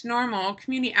get back to normal,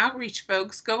 community outreach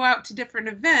folks go out to different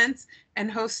events and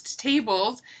host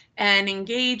tables and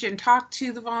engage and talk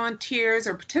to the volunteers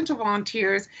or potential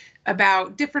volunteers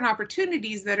about different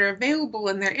opportunities that are available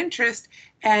in their interest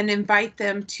and invite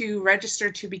them to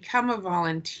register to become a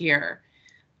volunteer.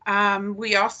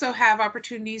 We also have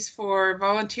opportunities for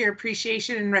volunteer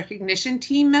appreciation and recognition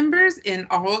team members in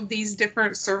all of these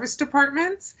different service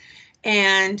departments.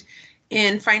 And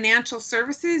in financial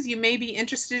services, you may be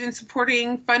interested in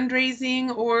supporting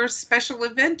fundraising or special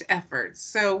event efforts.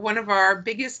 So one of our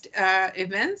biggest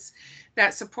events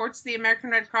that supports the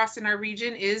American Red Cross in our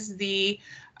region is the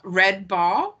Red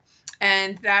Ball,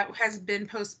 and that has been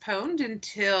postponed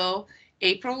until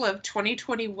April of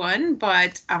 2021.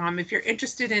 But if you're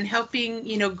interested in helping,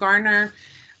 garner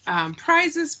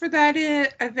prizes for that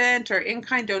event or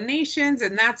in-kind donations,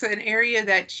 and that's an area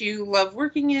that you love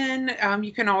working in,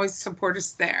 you can always support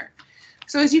us there.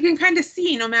 So as you can kind of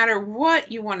see, no matter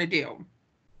what you want to do,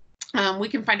 we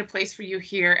can find a place for you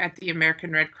here at the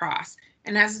American Red Cross.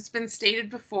 And as it's been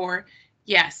stated before,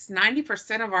 yes,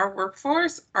 90% of our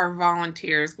workforce are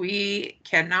volunteers. We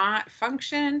cannot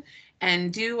function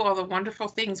and do all the wonderful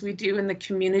things we do in the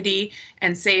community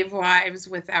and save lives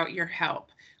without your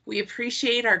help. We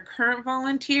appreciate our current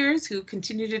volunteers who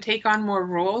continue to take on more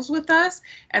roles with us,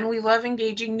 and we love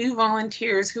engaging new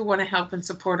volunteers who want to help and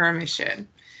support our mission.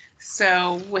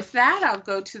 So with that, I'll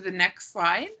go to the next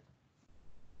slide.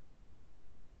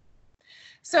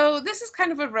 So this is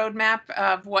kind of a roadmap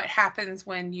of what happens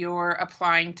when you're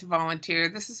applying to volunteer.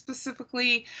 This is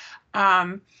specifically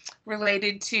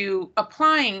related to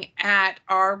applying at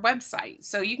our website.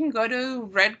 So you can go to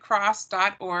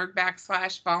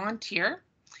redcross.org/volunteer.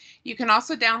 You can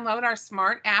also download our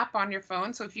smart app on your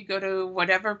phone. So if you go to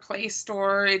whatever Play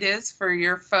Store it is for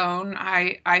your phone,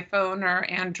 iPhone or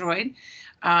Android,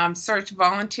 search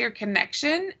Volunteer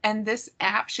Connection, and this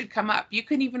app should come up. You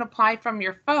can even apply from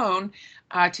your phone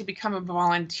to become a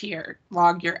volunteer,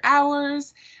 log your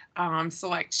hours,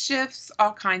 select shifts,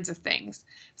 all kinds of things.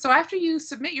 So after you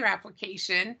submit your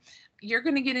application, you're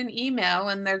going to get an email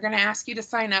and they're going to ask you to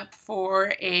sign up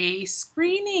for a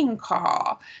screening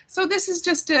call. So this is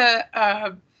just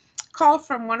a call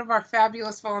from one of our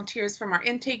fabulous volunteers from our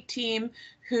intake team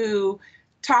who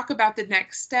talk about the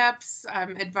next steps,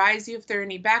 advise you if there are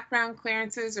any background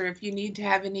clearances or if you need to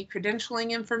have any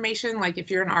credentialing information, like if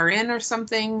you're an RN or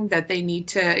something that they need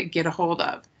to get a hold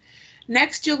of.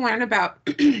 Next, you'll learn about,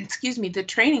 excuse me, the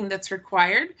training that's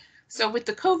required. So with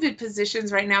the COVID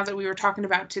positions right now that we were talking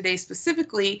about today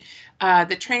specifically,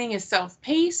 the training is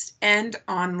self-paced and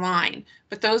online,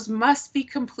 but those must be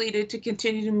completed to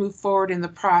continue to move forward in the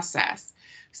process.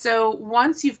 So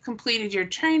once you've completed your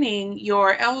training,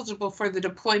 you're eligible for the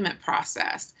deployment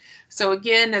process. So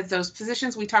again, as those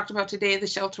positions we talked about today, the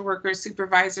shelter workers,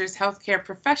 supervisors, healthcare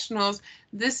professionals,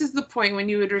 this is the point when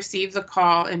you would receive the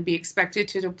call and be expected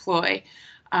to deploy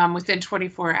within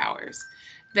 24 hours.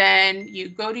 Then you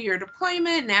go to your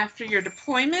deployment, and after your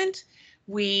deployment,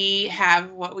 we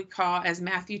have what we call, as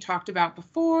Matthew talked about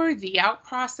before, the out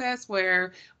process,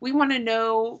 where we want to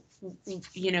know,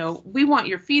 we want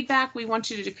your feedback. We want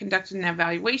you to conduct an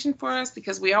evaluation for us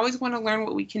because we always want to learn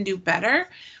what we can do better.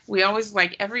 We always,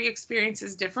 like, every experience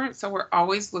is different, so we're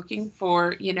always looking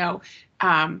for,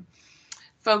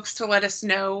 folks to let us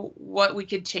know what we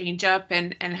could change up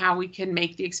and how we can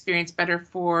make the experience better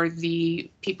for the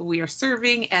people we are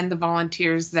serving and the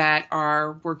volunteers that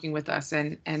are working with us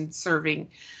and serving.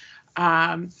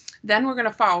 Then we're going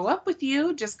to follow up with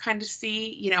you, just kind of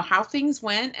see, how things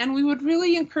went, and we would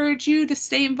really encourage you to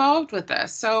stay involved with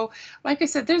us. So, like I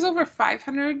said, there's over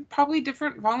 500 probably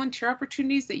different volunteer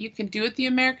opportunities that you can do at the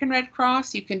American Red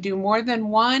Cross. You can do more than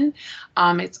one.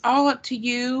 It's all up to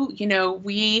you.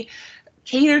 We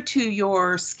cater to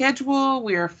your schedule.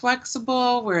 We are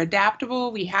flexible. We're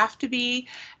adaptable. We have to be.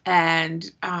 And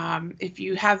if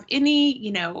you have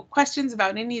any, questions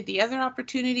about any of the other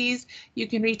opportunities, you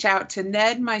can reach out to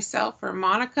Ned, myself, or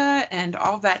Monica, and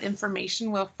all that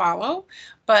information will follow.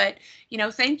 But,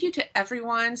 thank you to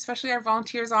everyone, especially our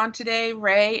volunteers on today,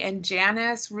 Ray and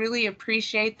Janice. Really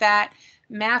appreciate that.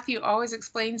 Matthew always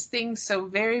explains things so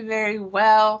very, very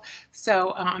well.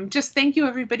 So just thank you,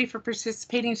 everybody, for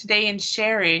participating today and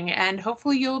sharing, and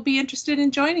hopefully you'll be interested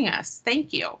in joining us.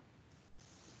 Thank you.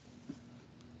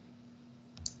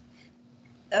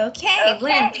 Okay,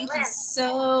 Lynn, thank you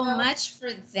so much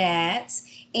for that.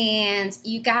 And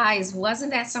you guys,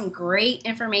 wasn't that some great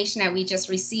information that we just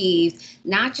received,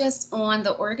 not just on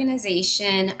the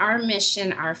organization, our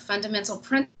mission, our fundamental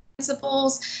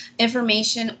principles,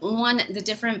 information on the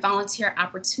different volunteer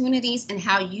opportunities and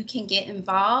how you can get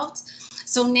involved.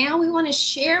 So now we want to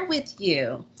share with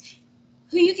you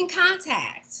who you can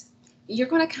contact. You're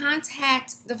going to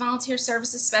contact the volunteer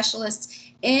services specialist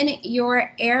in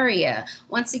your area.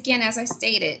 Once again, as I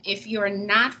stated, if you're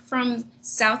not from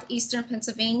Southeastern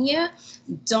Pennsylvania,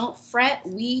 don't fret.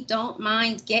 We don't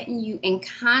mind getting you in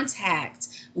contact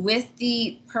with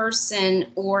the person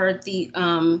or the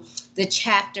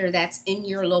chapter that's in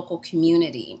your local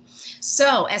community.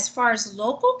 So as far as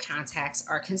local contacts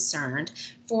are concerned,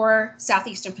 for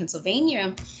Southeastern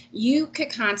Pennsylvania, you could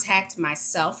contact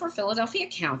myself or Philadelphia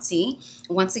County.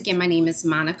 Once again, my name is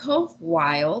Monica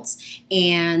Wilds,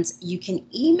 and you can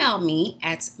email me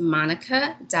at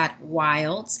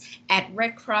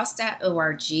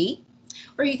monica.wilds@redcross.org,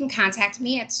 or you can contact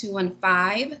me at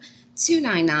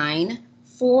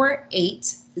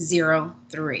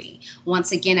 215-299-4803.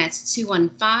 Once again, that's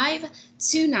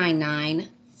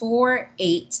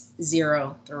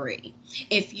 215-299-4803.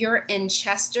 If you're in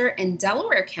Chester and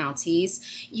Delaware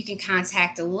counties, you can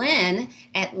contact Lynn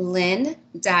at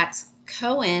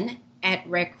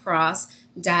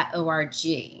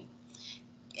lynn.cohen@redcross.org.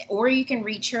 Or you can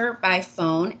reach her by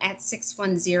phone at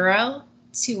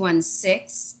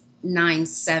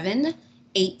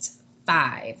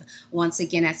 610-216-9785. Once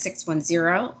again, at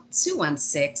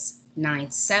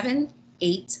 610-216-9785.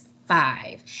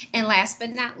 5. And last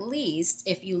but not least,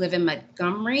 if you live in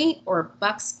Montgomery or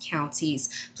Bucks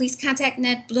counties, please contact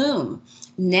Ned Bloom.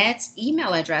 Ned's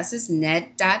email address is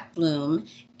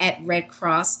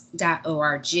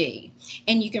ned.bloom@redcross.org.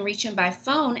 And you can reach him by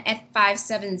phone at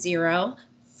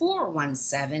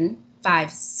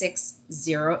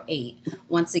 570-417-5608.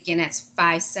 Once again, that's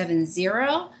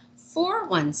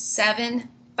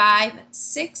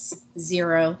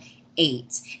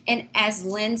 570-417-5608. And as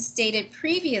Lynn stated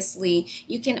previously,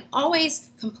 you can always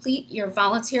complete your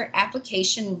volunteer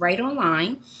application right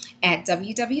online at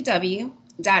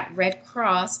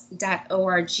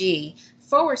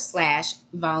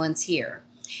www.redcross.org/volunteer.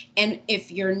 And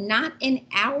if you're not in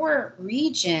our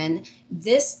region,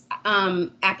 this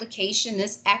application,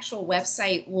 this actual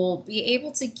website will be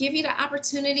able to give you the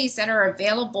opportunities that are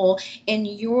available in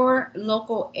your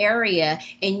local area,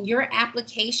 and your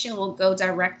application will go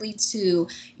directly to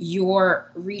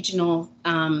your regional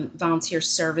volunteer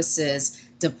services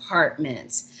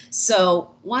department.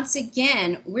 So once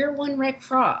again, we're One Red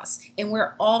Cross, and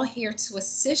we're all here to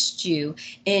assist you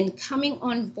in coming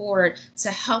on board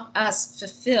to help us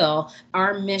fulfill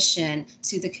our mission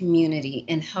to the community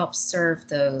and help serve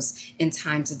those in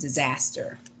times of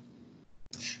disaster.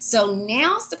 So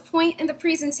now's the point in the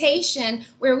presentation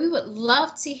where we would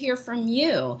love to hear from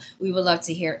you. We would love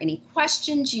to hear any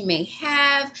questions you may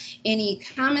have, any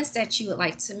comments that you would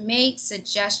like to make,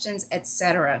 suggestions,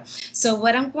 etc. So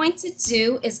what I'm going to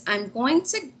do is I'm going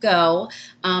to go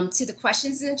to the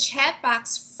questions in the chat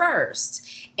box first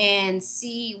and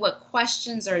see what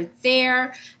questions are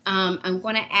there. I'm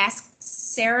going to ask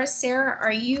Sarah. Sarah,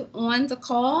 are you on the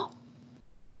call?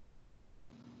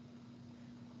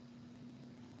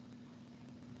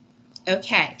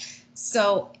 Okay,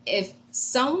 so if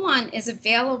someone is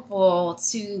available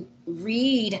to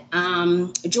read,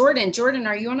 Jordan,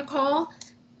 are you on the call?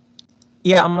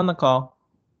 Yeah, I'm on the call.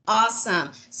 Awesome.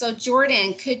 So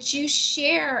Jordan, could you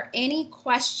share any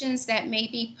questions that may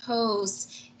be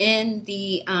posed in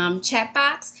the chat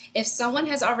box? If someone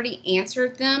has already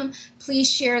answered them, please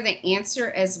share the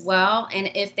answer as well. And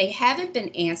if they haven't been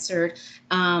answered,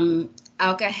 I'll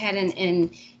go ahead and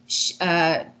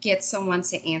get someone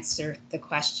to answer the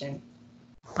question.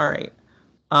 All right.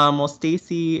 Well,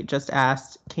 Stacy just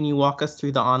asked, can you walk us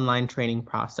through the online training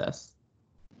process?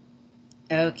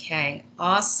 Okay,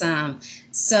 awesome.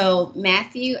 So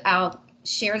Matthew, I'll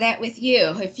share that with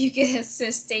you if you could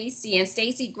assist Stacy. And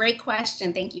Stacy, great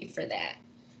question. Thank you for that.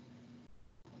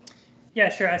 Yeah,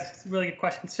 sure. That's a really good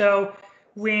question. So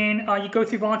when you go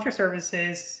through volunteer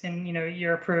services and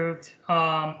you're approved,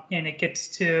 and it gets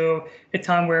to the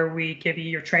time where we give you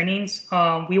your trainings,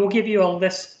 we will give you a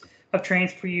list of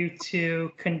trainings for you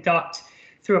to conduct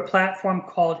through a platform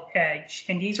called Edge.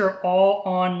 And these are all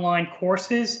online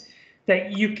courses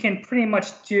that you can pretty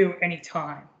much do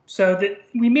anytime. So that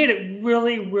we made it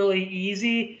really, really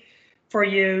easy for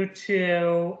you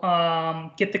to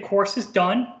get the courses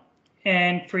done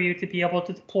and for you to be able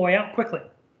to deploy out quickly.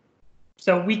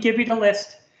 So we give you the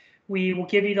list. We will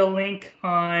give you the link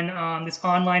on this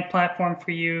online platform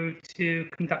for you to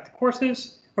conduct the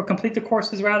courses, or complete the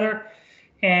courses rather.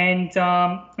 And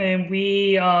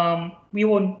we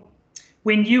will,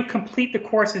 when you complete the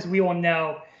courses, we will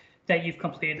know that you've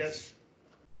completed those.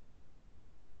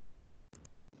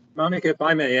 Monica, if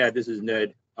I may add, this is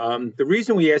Ned. The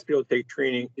reason we ask people to take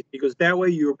training is because that way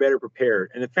you're better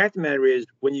prepared. And the fact of the matter is,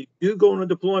 when you do go on a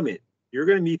deployment, you're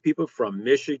going to meet people from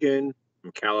Michigan,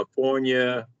 from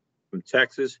California, from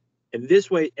Texas. And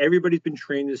this way, everybody's been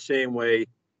trained the same way.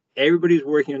 Everybody's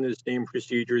working under the same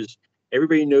procedures.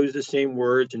 Everybody knows the same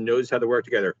words and knows how to work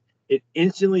together. It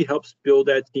instantly helps build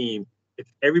that team if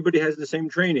everybody has the same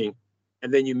training,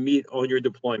 and then you meet on your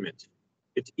deployment.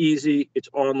 It's easy, it's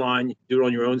online, you do it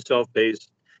on your own self-pace,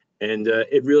 and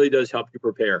it really does help you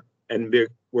prepare and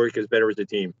work as better as a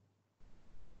team.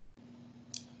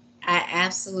 I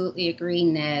absolutely agree,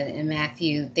 Ned and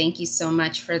Matthew. Thank you so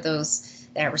much for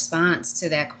that response to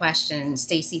that question.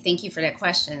 Stacy, thank you for that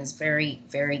question. It's very,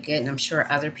 very good. And I'm sure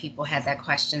other people had that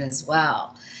question as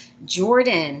well.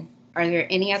 Jordan, are there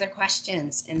any other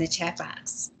questions in the chat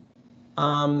box?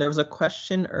 There was a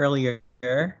question earlier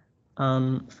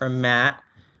from Matt.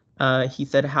 He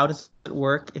said, how does it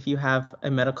work if you have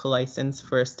a medical license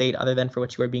for a state other than for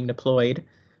which you are being deployed?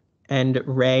 And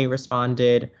Ray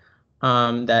responded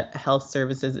that health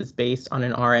services is based on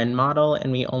an RN model,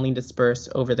 and we only disperse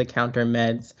over-the-counter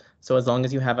meds. So as long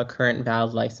as you have a current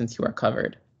valid license, you are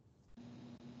covered.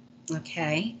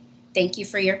 Okay, thank you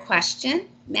for your question,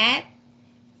 Matt.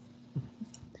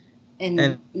 And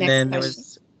then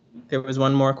question. there was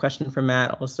one more question from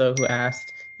Matt also, who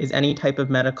asked, is any type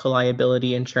of medical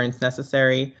liability insurance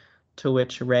necessary? to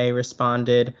which Ray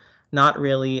responded, "Not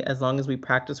really. As long as we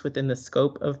practice within the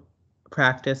scope of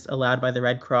practice allowed by the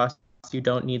Red Cross, you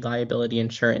don't need liability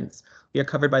insurance. We are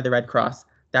covered by the Red Cross.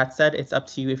 That said, it's up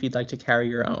to you if you'd like to carry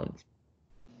your own."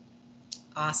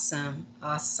 Awesome,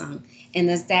 awesome. And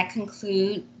does that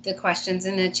conclude the questions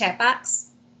in the chat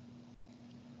box?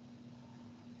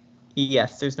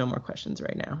 Yes, there's no more questions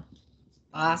right now.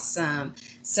 Awesome.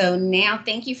 So now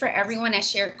thank you for everyone that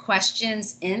shared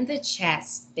questions in the chat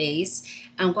space.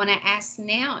 I'm going to ask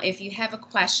now if you have a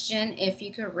question, if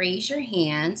you could raise your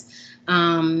hand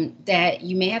that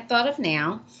you may have thought of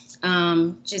now.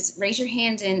 Just raise your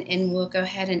hand and we'll go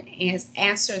ahead and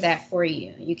answer that for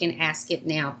you. You can ask it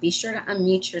now. Be sure to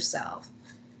unmute yourself.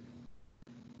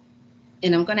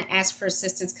 And I'm going to ask for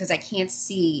assistance because I can't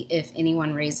see if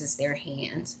anyone raises their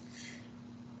hand.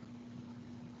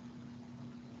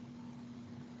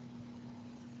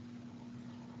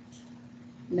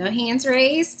 No hands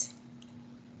raised?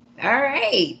 All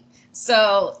right.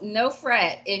 So no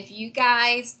fret. If you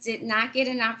guys did not get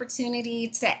an opportunity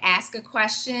to ask a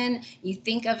question, you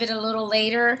think of it a little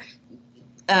later,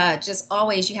 just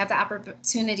always, you have the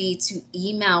opportunity to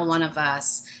email one of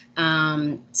us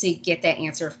to get that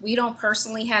answer. If we don't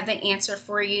personally have the answer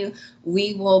for you,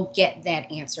 we will get that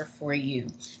answer for you.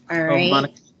 All right.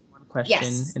 Monica, one question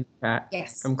Yes. in the chat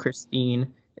Yes. from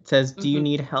Christine. It says, do you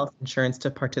need health insurance to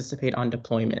participate on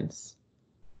deployments?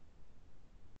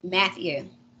 Matthew.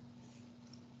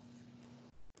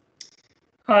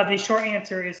 The short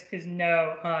answer is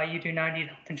no. You do not need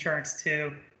health insurance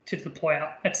to deploy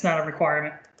out. It's not a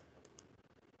requirement.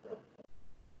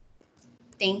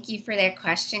 Thank you for that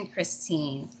question,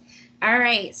 Christine. All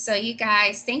right, so you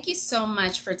guys, thank you so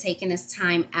much for taking this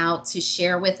time out to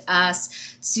share with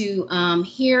us, to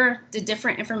hear the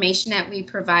different information that we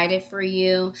provided for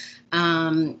you.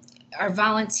 Our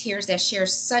volunteers that share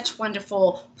such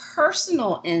wonderful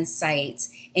personal insights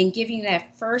and giving you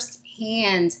that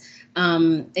firsthand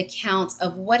account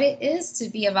of what it is to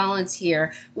be a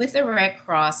volunteer with the Red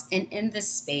Cross and in this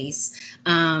space.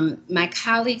 My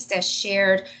colleagues that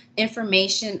shared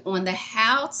information on the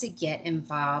how to get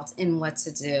involved and what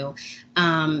to do.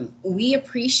 We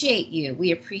appreciate you.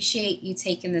 We appreciate you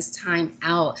taking this time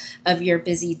out of your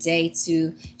busy day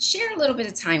to share a little bit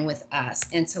of time with us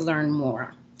and to learn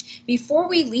more. Before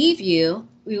we leave you,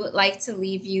 we would like to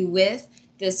leave you with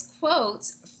this quote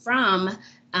from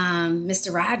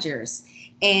Mr. Rogers.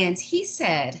 And he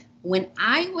said, "When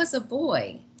I was a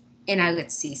boy and I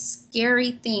would see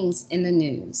scary things in the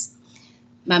news,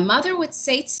 my mother would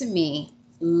say to me,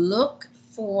 look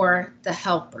for the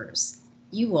helpers.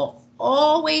 You will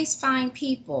always find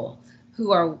people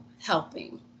who are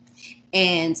helping."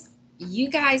 And you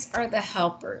guys are the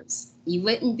helpers. You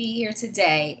wouldn't be here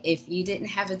today if you didn't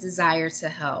have a desire to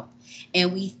help.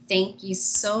 And we thank you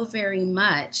so very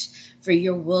much for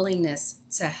your willingness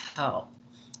to help.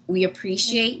 We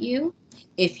appreciate you.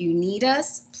 If you need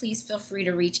us, please feel free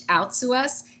to reach out to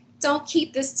us. Don't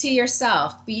keep this to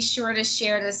yourself. Be sure to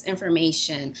share this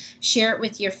information. Share it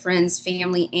with your friends,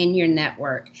 family, and your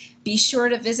network. Be sure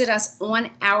to visit us on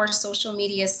our social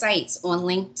media sites, on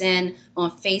LinkedIn,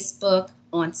 on Facebook,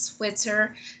 on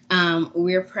Twitter.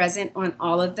 We're present on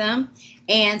all of them.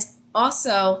 And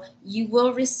also, you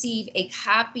will receive a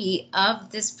copy of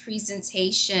this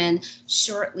presentation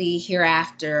shortly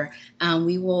hereafter.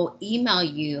 We will email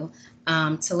you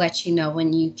to let you know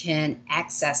when you can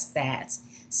access that.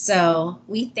 So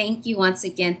we thank you once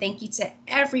again. Thank you to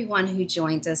everyone who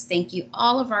joined us. Thank you,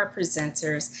 all of our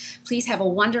presenters. Please have a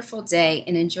wonderful day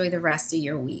and enjoy the rest of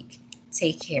your week.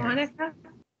 Take care. Monica,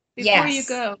 Yes. before you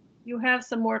go, you have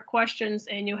some more questions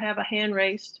and you have a hand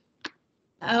raised.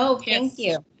 Oh, thank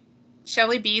you.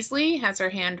 Shelley Beasley has her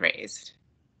hand raised.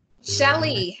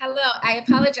 Shelley, hello. I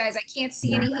apologize. I can't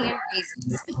see any hand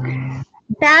raises.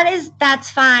 That's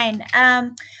fine.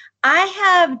 I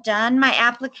have done my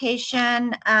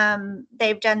application.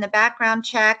 They've done the background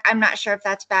check. I'm not sure if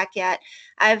that's back yet.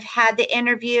 I've had the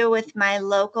interview with my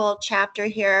local chapter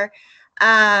here.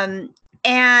 And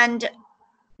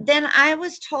then I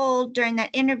was told during that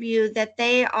interview that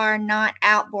they are not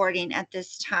outboarding at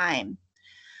this time.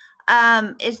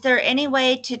 Is there any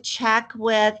way to check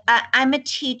with, I'm a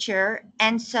teacher,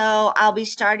 and so I'll be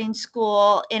starting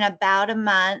school in about a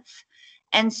month.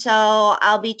 And so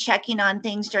I'll be checking on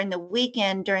things during the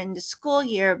weekend, during the school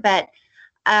year. But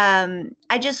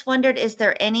I just wondered, is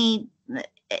there any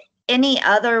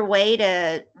other way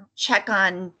to check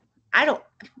on, I'm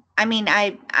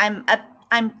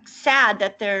sad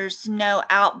that there's no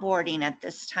outboarding at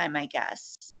this time, I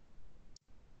guess.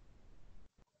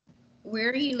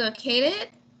 Where are you located?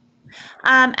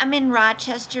 I'm in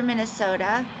Rochester,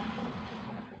 Minnesota.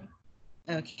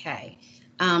 Okay.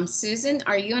 Susan,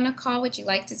 are you on a call? Would you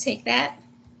like to take that?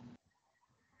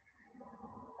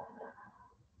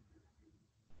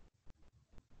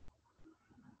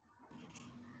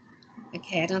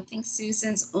 Okay, I don't think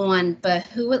Susan's on, but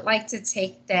who would like to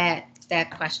take that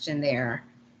question there?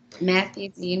 Matthew,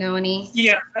 do you know any?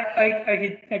 Yeah,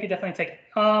 I could definitely take it.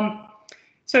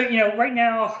 So, right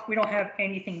now we don't have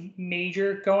anything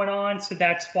major going on, so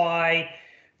that's why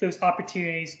those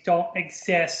opportunities don't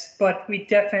exist. But we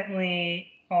definitely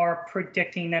are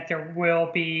predicting that there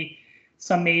will be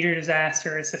some major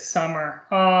disasters this summer.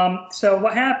 So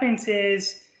what happens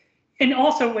is, and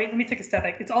also, wait, let me take a step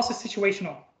back. It's also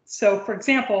situational. So, for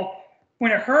example,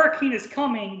 when a hurricane is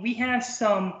coming, we have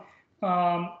some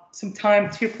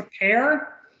time to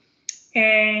prepare,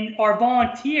 and our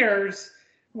volunteers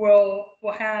will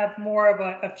have more of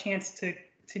a chance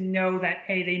to know that,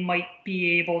 hey, they might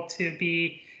be able to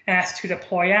be asked to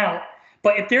deploy out.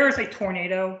 But if there is a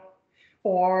tornado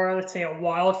or let's say a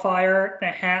wildfire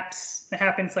that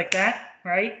happens like that,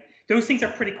 right? Those things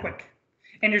are pretty quick.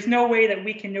 And there's no way that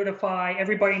we can notify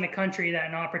everybody in the country that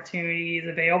an opportunity is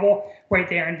available right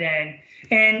there and then.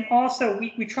 And also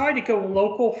we try to go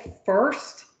local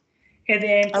first and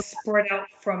then spread out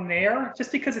from there,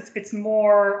 just because it's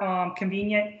more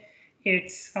convenient.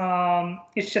 It's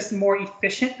just more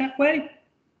efficient that way.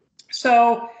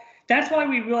 So that's why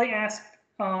we really ask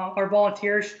our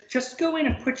volunteers, just go in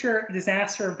and put your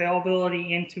disaster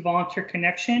availability into Volunteer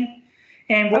Connection,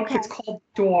 and what's called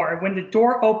door. When the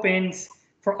door opens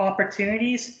for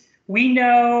opportunities, we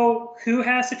know who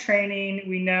has the training,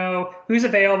 we know who's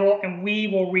available, and we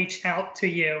will reach out to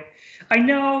you. I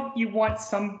know you want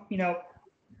some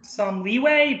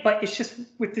leeway, but it's just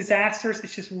with disasters,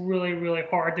 it's just really, really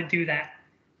hard to do that.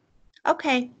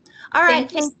 Okay. All right.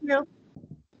 Thank you.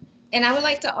 And I would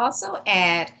like to also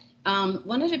add,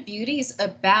 one of the beauties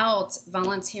about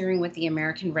volunteering with the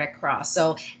American Red Cross.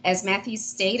 So as Matthew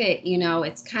stated,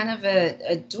 it's kind of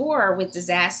a door with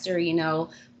disaster,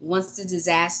 once the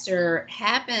disaster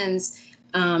happens,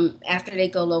 after they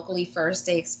go locally first,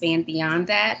 they expand beyond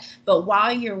that. But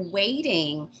while you're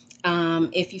waiting,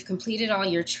 if you've completed all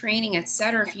your training, et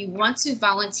cetera, if you want to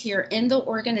volunteer in the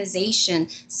organization,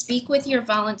 speak with your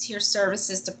volunteer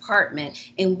services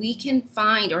department, and we can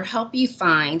find or help you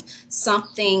find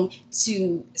something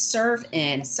to serve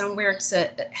in, somewhere to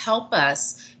help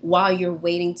us while you're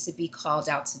waiting to be called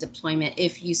out to deployment,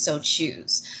 if you so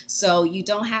choose. So you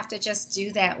don't have to just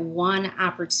do that one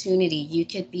opportunity. You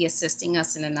could be assisting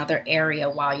us in another area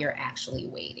while you're actually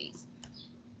waiting.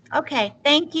 Okay,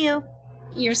 thank you.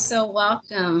 You're so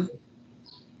welcome.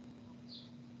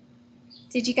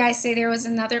 Did you guys say there was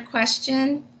another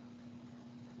question?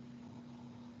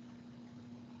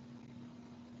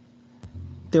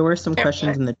 There were some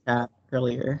questions in the chat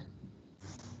earlier.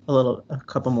 A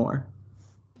couple more.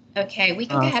 Okay, we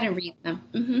can go ahead and read them.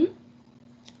 Mm-hmm.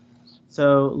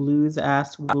 So Luz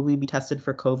asked, will we be tested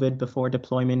for COVID before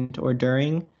deployment or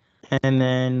during? And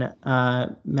then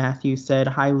Matthew said,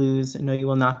 hi, Luz. No, you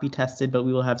will not be tested, but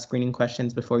we will have screening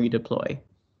questions before you deploy.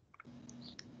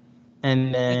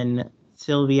 And then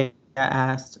Sylvia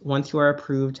asked, once you are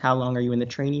approved, how long are you in the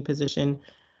trainee position?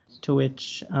 To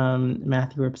which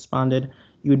Matthew responded,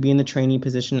 you would be in the trainee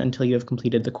position until you have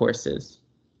completed the courses.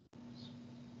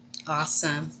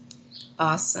 Awesome.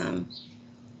 Awesome.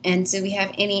 And do we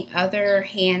have any other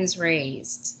hands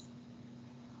raised?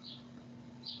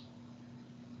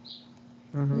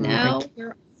 No,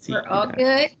 we're all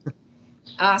good.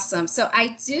 Awesome. So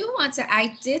I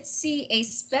did see a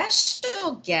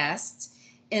special guest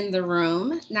in the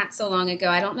room not so long ago.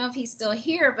 I don't know if he's still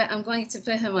here, but I'm going to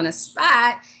put him on a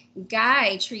spot.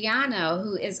 Guy Triano,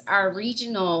 who is our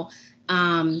regional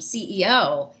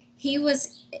CEO. He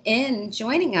was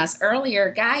joining us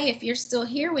earlier. Guy, if you're still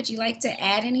here, would you like to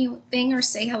add anything or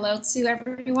say hello to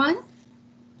everyone?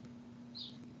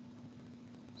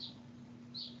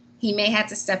 He may have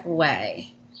to step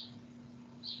away.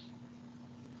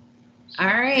 All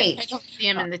right. I don't see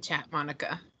him in the chat,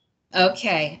 Monica.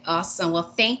 Okay, awesome.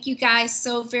 Well, thank you guys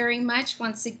so very much.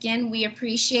 Once again, we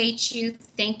appreciate you.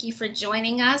 Thank you for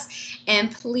joining us.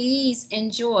 And please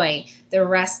enjoy the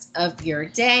rest of your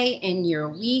day and your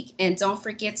week. And don't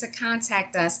forget to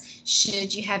contact us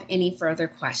should you have any further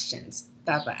questions.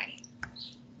 Bye-bye.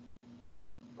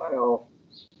 Bye all.